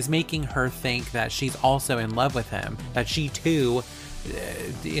is making her think that she's also in love with him. That she too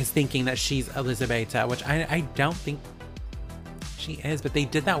is thinking that she's Elisabetta, which I don't think she is. But they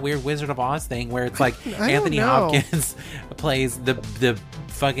did that weird Wizard of Oz thing where it's like Anthony Hopkins plays the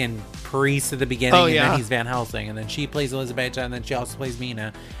fucking priest at the beginning, and then he's Van Helsing, and then she plays Elisabetta, and then she also plays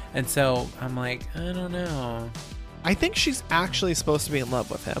Mina. And so I'm like, I don't know. I think she's actually supposed to be in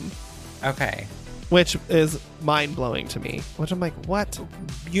love with him. Okay. Which is mind-blowing to me. Which I'm like, what?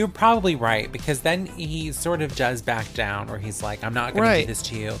 You're probably right, because then he sort of does back down, where he's like, I'm not going to do this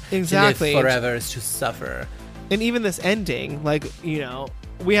to you. Exactly. To live forever is to suffer. And even this ending, like,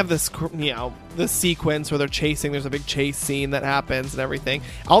 we have this, this sequence where they're chasing. There's a big chase scene that happens and everything.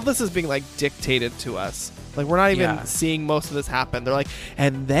 All this is being, like, dictated to us. Like, we're not even seeing most of this happen. They're like,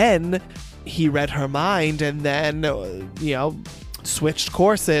 and then he read her mind, and then, switched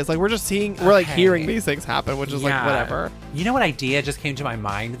courses. Like we're just seeing, we're like hearing these things happen, which is like whatever. You know what idea just came to my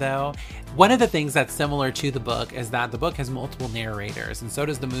mind though? One of the things that's similar to the book is that the book has multiple narrators, and so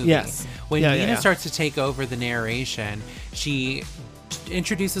does the movie. Yes. When Mina starts to take over the narration, she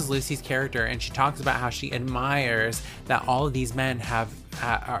introduces Lucy's character, and she talks about how she admires that all of these men have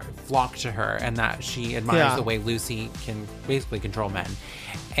flocked to her, and that she admires the way Lucy can basically control men.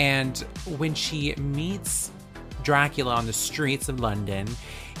 And when she meets Dracula on the streets of London,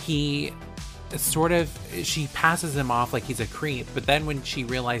 she passes him off like he's a creep, but then when she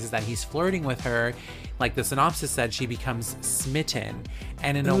realizes that he's flirting with her, like the synopsis said, she becomes smitten,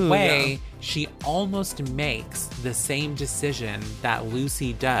 and in a way she almost makes the same decision that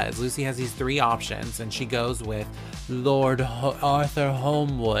Lucy does. Lucy has these 3 options, and she goes with Lord Arthur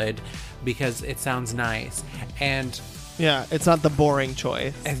Holmwood because it sounds nice, and it's not the boring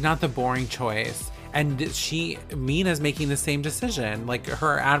choice. It's not the boring choice. And Mina's making the same decision. Like,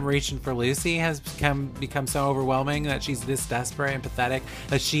 her admiration for Lucy has become so overwhelming that she's this desperate and pathetic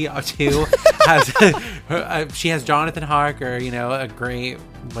that she too has she has Jonathan Harker, you know, a great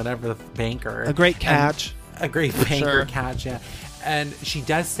banker, a great catch, a great banker catch, yeah. And she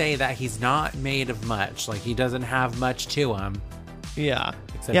does say that he's not made of much. Like, he doesn't have much to him. Yeah,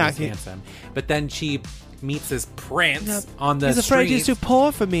 except he's handsome. But then she meets this prince on the street. He's afraid streets, he's too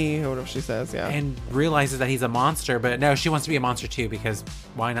poor for me, or whatever she says, and realizes that he's a monster. But no, she wants to be a monster too, because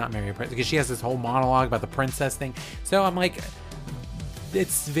why not marry a prince? Because she has this whole monologue about the princess thing. So I'm like,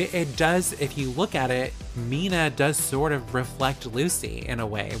 it does, if you look at it, Mina does sort of reflect Lucy in a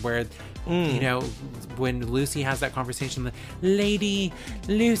way where, you know, when Lucy has that conversation with Lady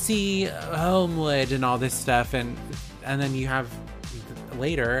Lucy Holmwood and all this stuff, and then you have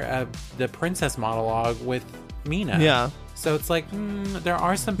later the princess monologue with Mina. So it's like there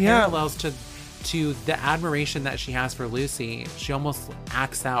are some parallels to the admiration that she has for Lucy. She almost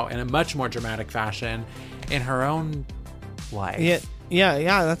acts out in a much more dramatic fashion in her own life.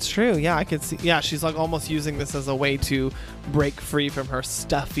 Yeah, that's true. Yeah, I could see. Yeah, she's like almost using this as a way to break free from her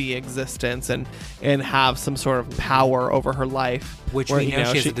stuffy existence and have some sort of power over her life, which we know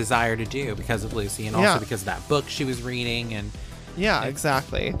she has a desire to do because of Lucy, and also because of that book she was reading. And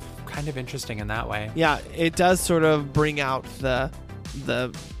exactly. Kind of interesting in that way. Yeah, it does sort of bring out the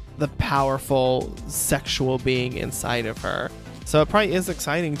powerful sexual being inside of her. So it probably is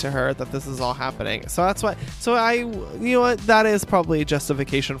exciting to her that this is all happening. So that's why. So you know what? That is probably a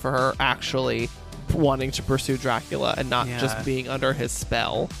justification for her actually wanting to pursue Dracula and not just being under his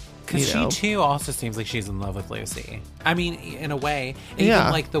spell. Because she too also seems like she's in love with Lucy. I mean, in a way, even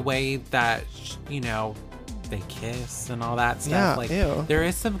like the way that, you know, they kiss and all that stuff. Like, there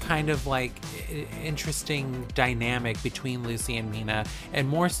is some kind of like interesting dynamic between Lucy and Mina, and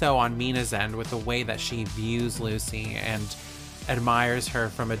more so on Mina's end with the way that she views Lucy and admires her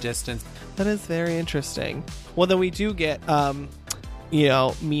from a distance. That is very interesting. Well, then we do get you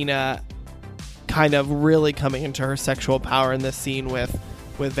know, Mina kind of really coming into her sexual power in this scene with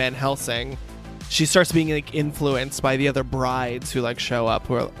Van Helsing. She starts being like influenced by the other brides who like show up,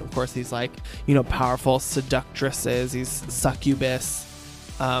 who are of course these like, you know, powerful seductresses, these succubus,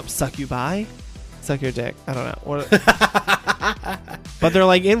 succubi, suck your dick. I don't know what. But they're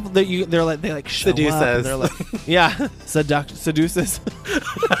like they like show up. And they're like, seduces.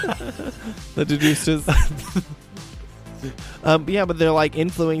 The deduces. But they're like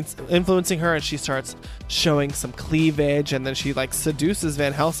influencing her, and she starts showing some cleavage, and then she like seduces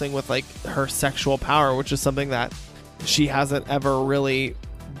Van Helsing with like her sexual power, which is something that she hasn't ever really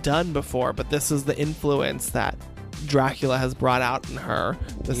done before. But this is the influence that Dracula has brought out in her.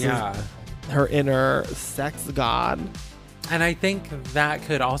 This is her inner sex god. And I think that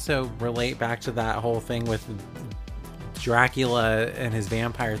could also relate back to that whole thing with Dracula and his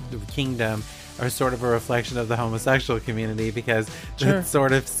vampire kingdom are sort of a reflection of the homosexual community, because it's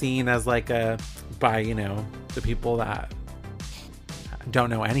sort of seen as like by, you know, the people that don't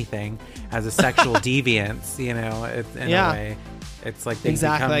know anything as a sexual deviance, you know, in a way. It's like they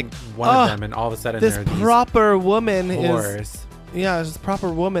become like, one of them, and all of a sudden this proper woman whores. This proper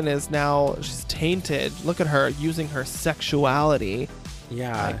woman is now, she's tainted. Look at her using her sexuality.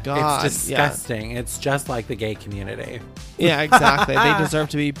 Yeah, my God. It's disgusting. It's just like the gay community. Yeah, exactly. They deserve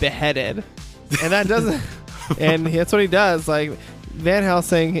to be beheaded. And that doesn't, and that's what he does. Like, Van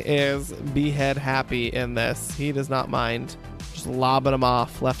Helsing is behead happy in this. He does not mind. Just lobbing them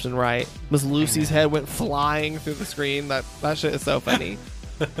off left and right. Miss Lucy's head went flying through the screen. That shit is so funny.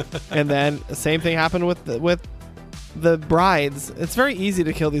 And then same thing happened with the brides. It's very easy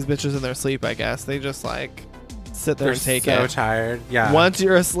to kill these bitches in their sleep, I guess. They just like sit there and take it. They're so tired. Yeah. Once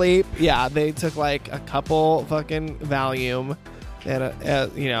you're asleep, they took like a couple fucking Valium, and a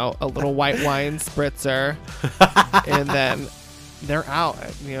little white wine spritzer, and then they're out.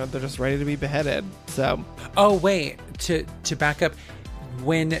 They're just ready to be beheaded. So, oh wait, to back up,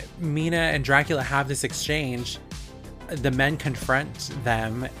 when Mina and Dracula have this exchange, the men confront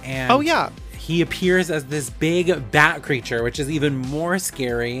them, and he appears as this big bat creature, which is even more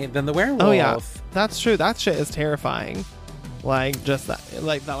scary than the werewolf. Oh yeah, that's true. That shit is terrifying. Like just that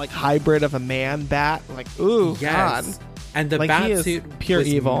hybrid of a man bat. Like, ooh, yes. God. And the bat suit pure was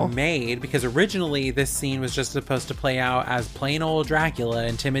evil made because originally this scene was just supposed to play out as plain old Dracula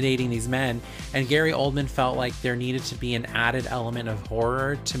intimidating these men, and Gary Oldman felt like there needed to be an added element of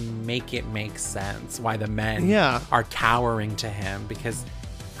horror to make it make sense why the men are cowering to him, because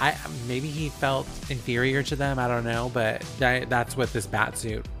maybe he felt inferior to them. I don't know, but that's what this bat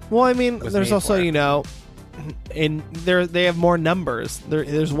suit. Well, I mean, there's also they have more numbers.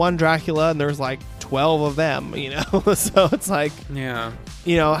 There's one Dracula and there's like 12 of them, so it's like,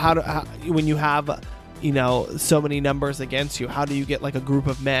 when you have so many numbers against you, how do you get like a group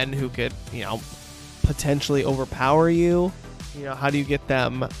of men who could potentially overpower you? How do you get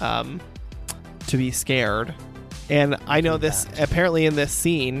them to be scared? And I know this apparently in this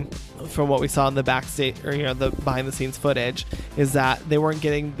scene, from what we saw in the backstage or the behind the scenes footage, is that they weren't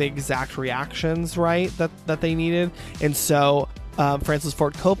getting the exact reactions right that they needed, and so Francis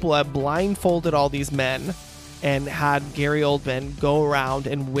Ford Coppola blindfolded all these men and had Gary Oldman go around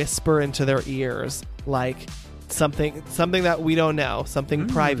and whisper into their ears like something that we don't know, something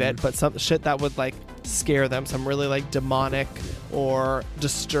private, but some shit that would like scare them, some really like demonic or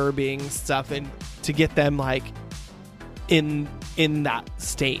disturbing stuff, and to get them like in that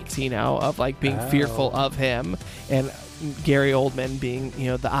state, of like being fearful of him. And Gary Oldman, being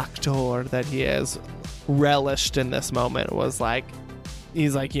the actor that he is, relished in this moment. Was like,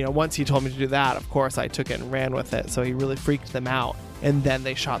 he's like, once he told me to do that, of course I took it and ran with it. So he really freaked them out, and then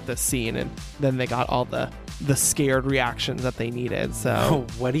they shot this scene, and then they got all the scared reactions that they needed. So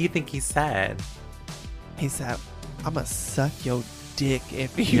what do you think he said? He said, I'm gonna suck your dick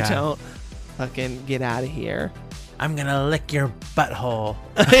if you don't fucking get out of here. I'm gonna lick your butthole.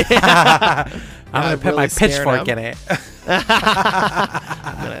 I'm gonna put my pitchfork in it.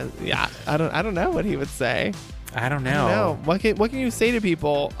 I don't know what he would say. I don't know. What can you say to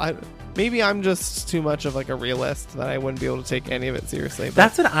people? Maybe I'm just too much of like a realist that I wouldn't be able to take any of it seriously. But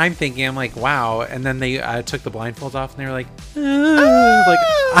that's what I'm thinking. I'm like, wow. And then they took the blindfolds off, and they were like,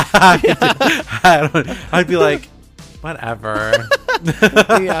 I'd be like, whatever.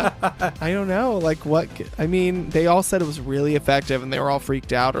 I don't know. Like, what? I mean, they all said it was really effective, and they were all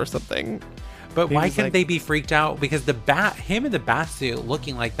freaked out or something. But why can't they be freaked out? Because him in the bat suit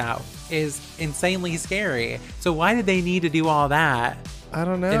looking like that is insanely scary. So why did they need to do all that? I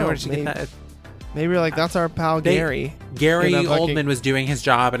don't know. In order to get that. Maybe like, that's our pal Gary. Gary Oldman was doing his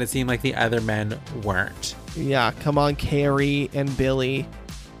job, and it seemed like the other men weren't. Yeah, come on, Carrie and Billy.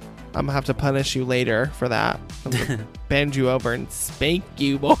 I'm gonna have to punish you later for that. I'm gonna bend you over and spank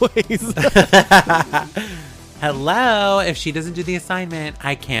you, boys. Hello. If she doesn't do the assignment,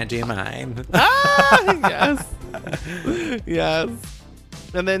 I can't do mine. Yes. Yes.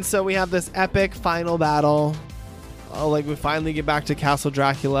 And then so we have this epic final battle. Like, we finally get back to Castle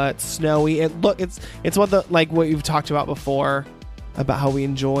Dracula. It's snowy. It's what you've talked about before, about how we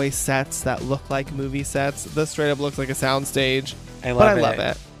enjoy sets that look like movie sets. This straight up looks like a soundstage. I love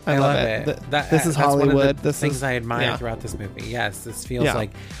it. I love it. This is Hollywood. This things I admire throughout this movie. Yes, this feels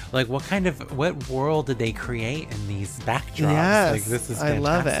like what world did they create in these backdrops? Yes, like, this is fantastic. I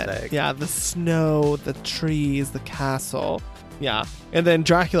love it. Yeah, the snow, the trees, the castle. Yeah, and then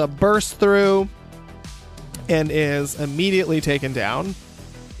Dracula bursts through and is immediately taken down.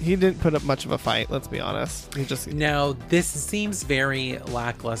 He didn't put up much of a fight, let's be honest. No, this seems very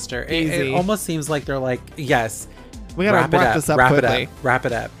lackluster. It almost seems like they're like, yes, we gotta wrap this up quickly. Wrap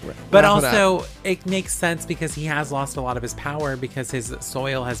it up. But also, it makes sense because he has lost a lot of his power because his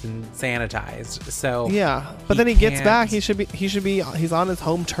soil has been sanitized. So yeah, but then he gets back. He's on his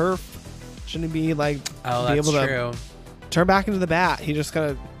home turf. Shouldn't he be like be able to turn back into the bat? He just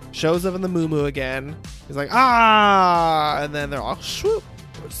kind of shows up in the moo again. He's like, and then they're all swoop,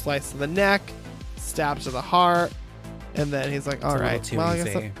 slice to the neck, stab to the heart, and then he's like, all right, well,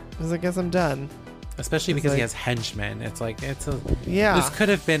 I guess I'm done. Especially because he has henchmen. This could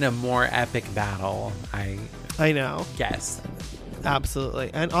have been a more epic battle. I know. Yes. Absolutely.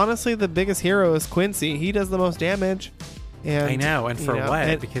 And honestly, the biggest hero is Quincy. He does the most damage. And I know. And for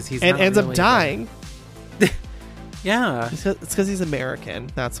what? Because he's and ends up dying. Yeah. It's because he's American.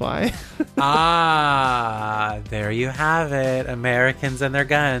 That's why. There you have it. Americans and their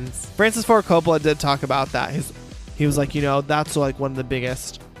guns. Francis Ford Coppola did talk about that. he was like, that's like one of the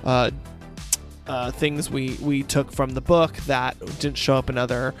biggest things we took from the book that didn't show up in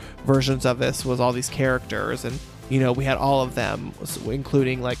other versions of this was all these characters, and we had all of them,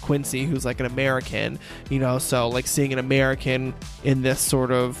 including like Quincy, who's like an American, so like seeing an American in this sort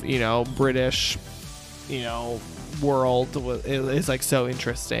of British world is like so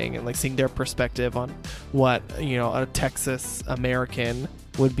interesting, and like seeing their perspective on what a Texas American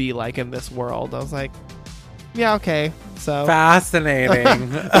would be like in this world. I was like, yeah, okay, so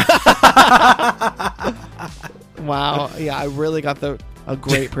fascinating. Wow, yeah, I really got a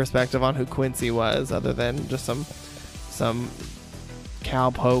great perspective on who Quincy was, other than just some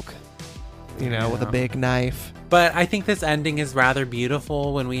cowpoke, with a big knife. But I think this ending is rather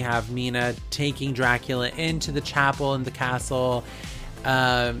beautiful when we have Mina taking Dracula into the chapel in the castle.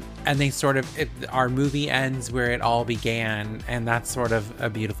 And they our movie ends where it all began. And that's sort of a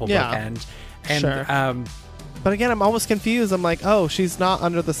beautiful bookend. And, sure. But again, I'm always confused. I'm like, oh, she's not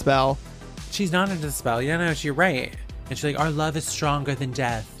under the spell. She's not under the spell. Yeah, no, you're right. And she's like, our love is stronger than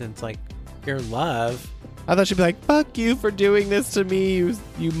death. And it's like, your love? I thought she'd be like, fuck you for doing this to me,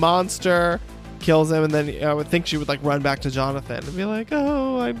 you monster. Kills him, and then I would think she would like run back to Jonathan and be like,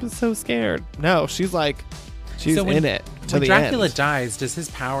 oh, I'm so scared. No, she's like, she's in it to the end. When Dracula dies, does his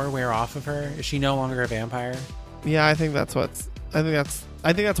power wear off of her? Is she no longer a vampire? Yeah, I think that's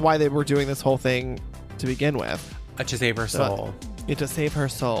why they were doing this whole thing to begin with. To save her soul. To save her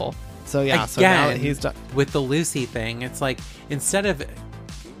soul. So yeah, again, so now that he's done with the Lucy thing, it's like instead of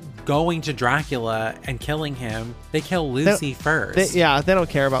going to Dracula and killing him, they kill Lucy first. They don't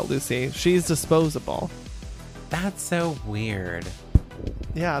care about Lucy. She's disposable. That's so weird.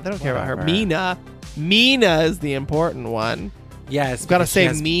 Yeah, they don't care about her. Mina is the important one. Yes, gotta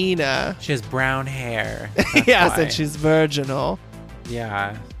say Mina. She has brown hair. Yes, and she's virginal.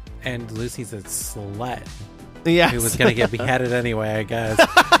 Yeah, and Lucy's a slut. Yes. Who was gonna get beheaded anyway, I guess.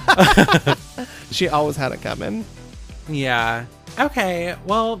 She always had it coming. Yeah. Okay,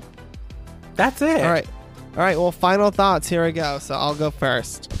 well, that's it. All right. Well, final thoughts. Here we go. So I'll go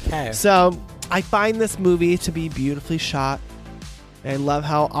first. Okay. So I find this movie to be beautifully shot. I love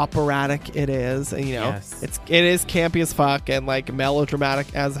how operatic it is. And, yes. it is campy as fuck and like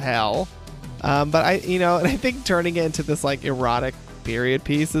melodramatic as hell. But I think turning it into this like erotic period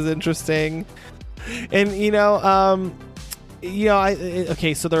piece is interesting. And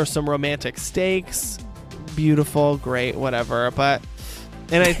okay, so there are some romantic stakes. Beautiful, great, whatever,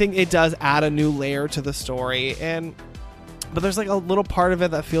 and I think it does add a new layer to the story, but there's like a little part of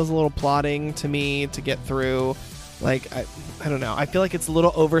it that feels a little plodding to me to get through. Like I don't know, I feel like it's a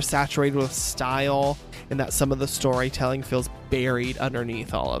little oversaturated with style, and that some of the storytelling feels buried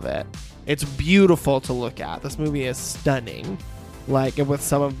underneath all of it. It's beautiful to look at. This movie is stunning, like, and with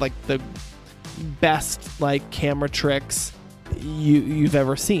some of like the best like camera tricks you've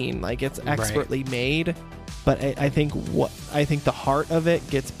ever seen. Like, it's expertly made. But I think the heart of it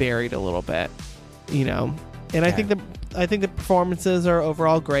gets buried a little bit, and I think the performances are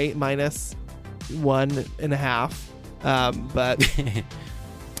overall great, minus 1.5. But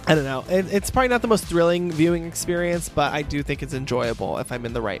I don't know. It's probably not the most thrilling viewing experience, but I do think it's enjoyable if I'm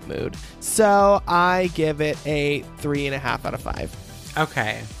in the right mood. So I give it a 3.5 out of 5.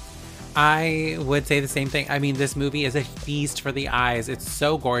 Okay. I would say the same thing. I mean, this movie is a feast for the eyes. It's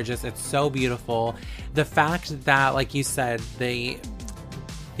so gorgeous. It's so beautiful. The fact that, like you said, the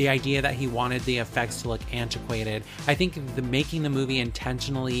idea that he wanted the effects to look antiquated, I think making the movie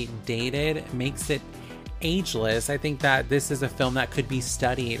intentionally dated makes it ageless. I think that this is a film that could be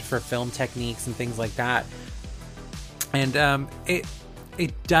studied for film techniques and things like that. And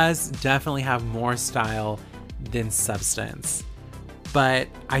it does definitely have more style than substance. But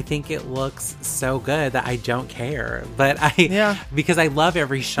I think it looks so good that I don't care. But because I love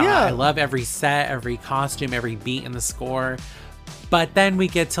every shot. Yeah. I love every set, every costume, every beat in the score. But then we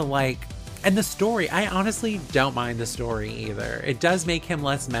get to and the story, I honestly don't mind the story either. It does make him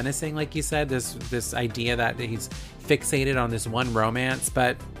less menacing, like you said, this idea that he's fixated on this one romance.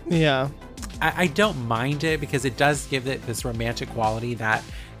 But yeah, I don't mind it because it does give it this romantic quality that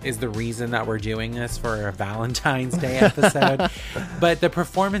is the reason that we're doing this for a Valentine's Day episode. But the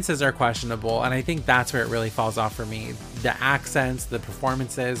performances are questionable, and I think that's where it really falls off for me. The accents, the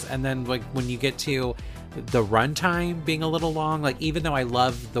performances, and then when you get to the runtime being a little long, even though I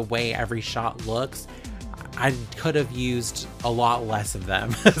love the way every shot looks, I could have used a lot less of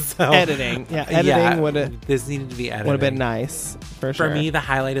them. So, editing would have, this needed to be edited. Would have been nice for sure. For me, the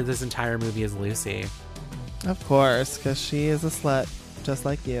highlight of this entire movie is Lucy. Of course, because she is a slut. just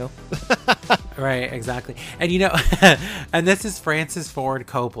like you. Right, exactly. And and this is Francis Ford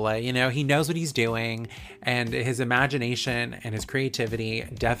Coppola. He knows what he's doing, and his imagination and his creativity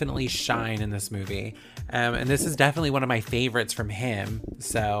definitely shine in this movie. And this is definitely one of my favorites from him.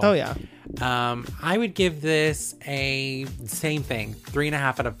 So, Oh yeah. I would give this a same thing,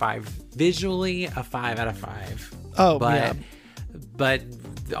 3.5 out of 5. Visually, a 5 out of 5. Oh, but yeah. but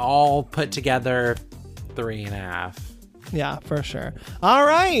all put together, 3.5. Yeah, for sure. All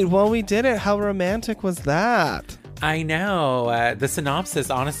right. Well, we did it. How romantic was that? I know. The synopsis,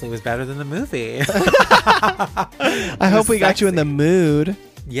 honestly, was better than the movie. I hope we got you in the mood.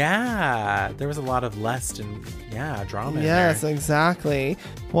 Yeah. There was a lot of lust and, drama in Yes, there. exactly.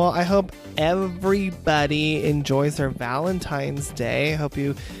 Well, I hope everybody enjoys their Valentine's Day. I hope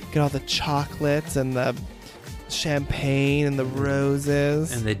you get all the chocolates and the champagne and the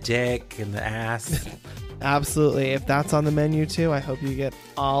roses. And the dick and the ass. Absolutely. If that's on the menu too, I hope you get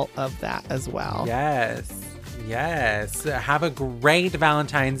all of that as well. Yes. Have a great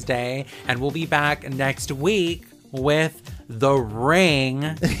Valentine's Day. And we'll be back next week with The Ring.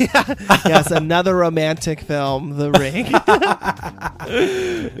 Yes, another romantic film, The Ring.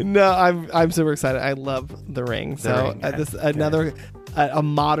 No, I'm super excited. I love The Ring. This another a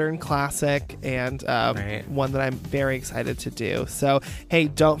modern classic and one that I'm very excited to do. So, hey,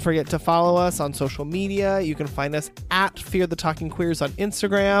 don't forget to follow us on social media. You can find us at Fear the Talking Queers on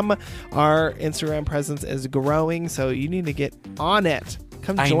Instagram. Our Instagram presence is growing, so you need to get on it.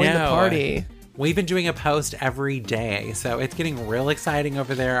 Come join the party. We've been doing a post every day, so it's getting real exciting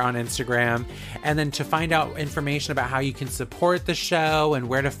over there on Instagram. And then to find out information about how you can support the show and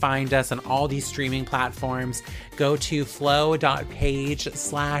where to find us on all these streaming platforms, go to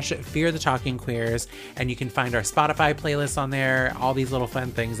flow.page/Fear the Talking Queers, and you can find our Spotify playlist on there, all these little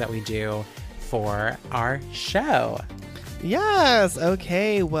fun things that we do for our show. Yes.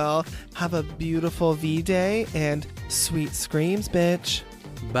 Okay. Well, have a beautiful V-Day and sweet screams, bitch.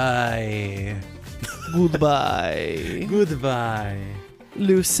 Bye. Goodbye. Goodbye.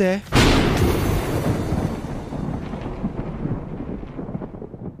 Lucy.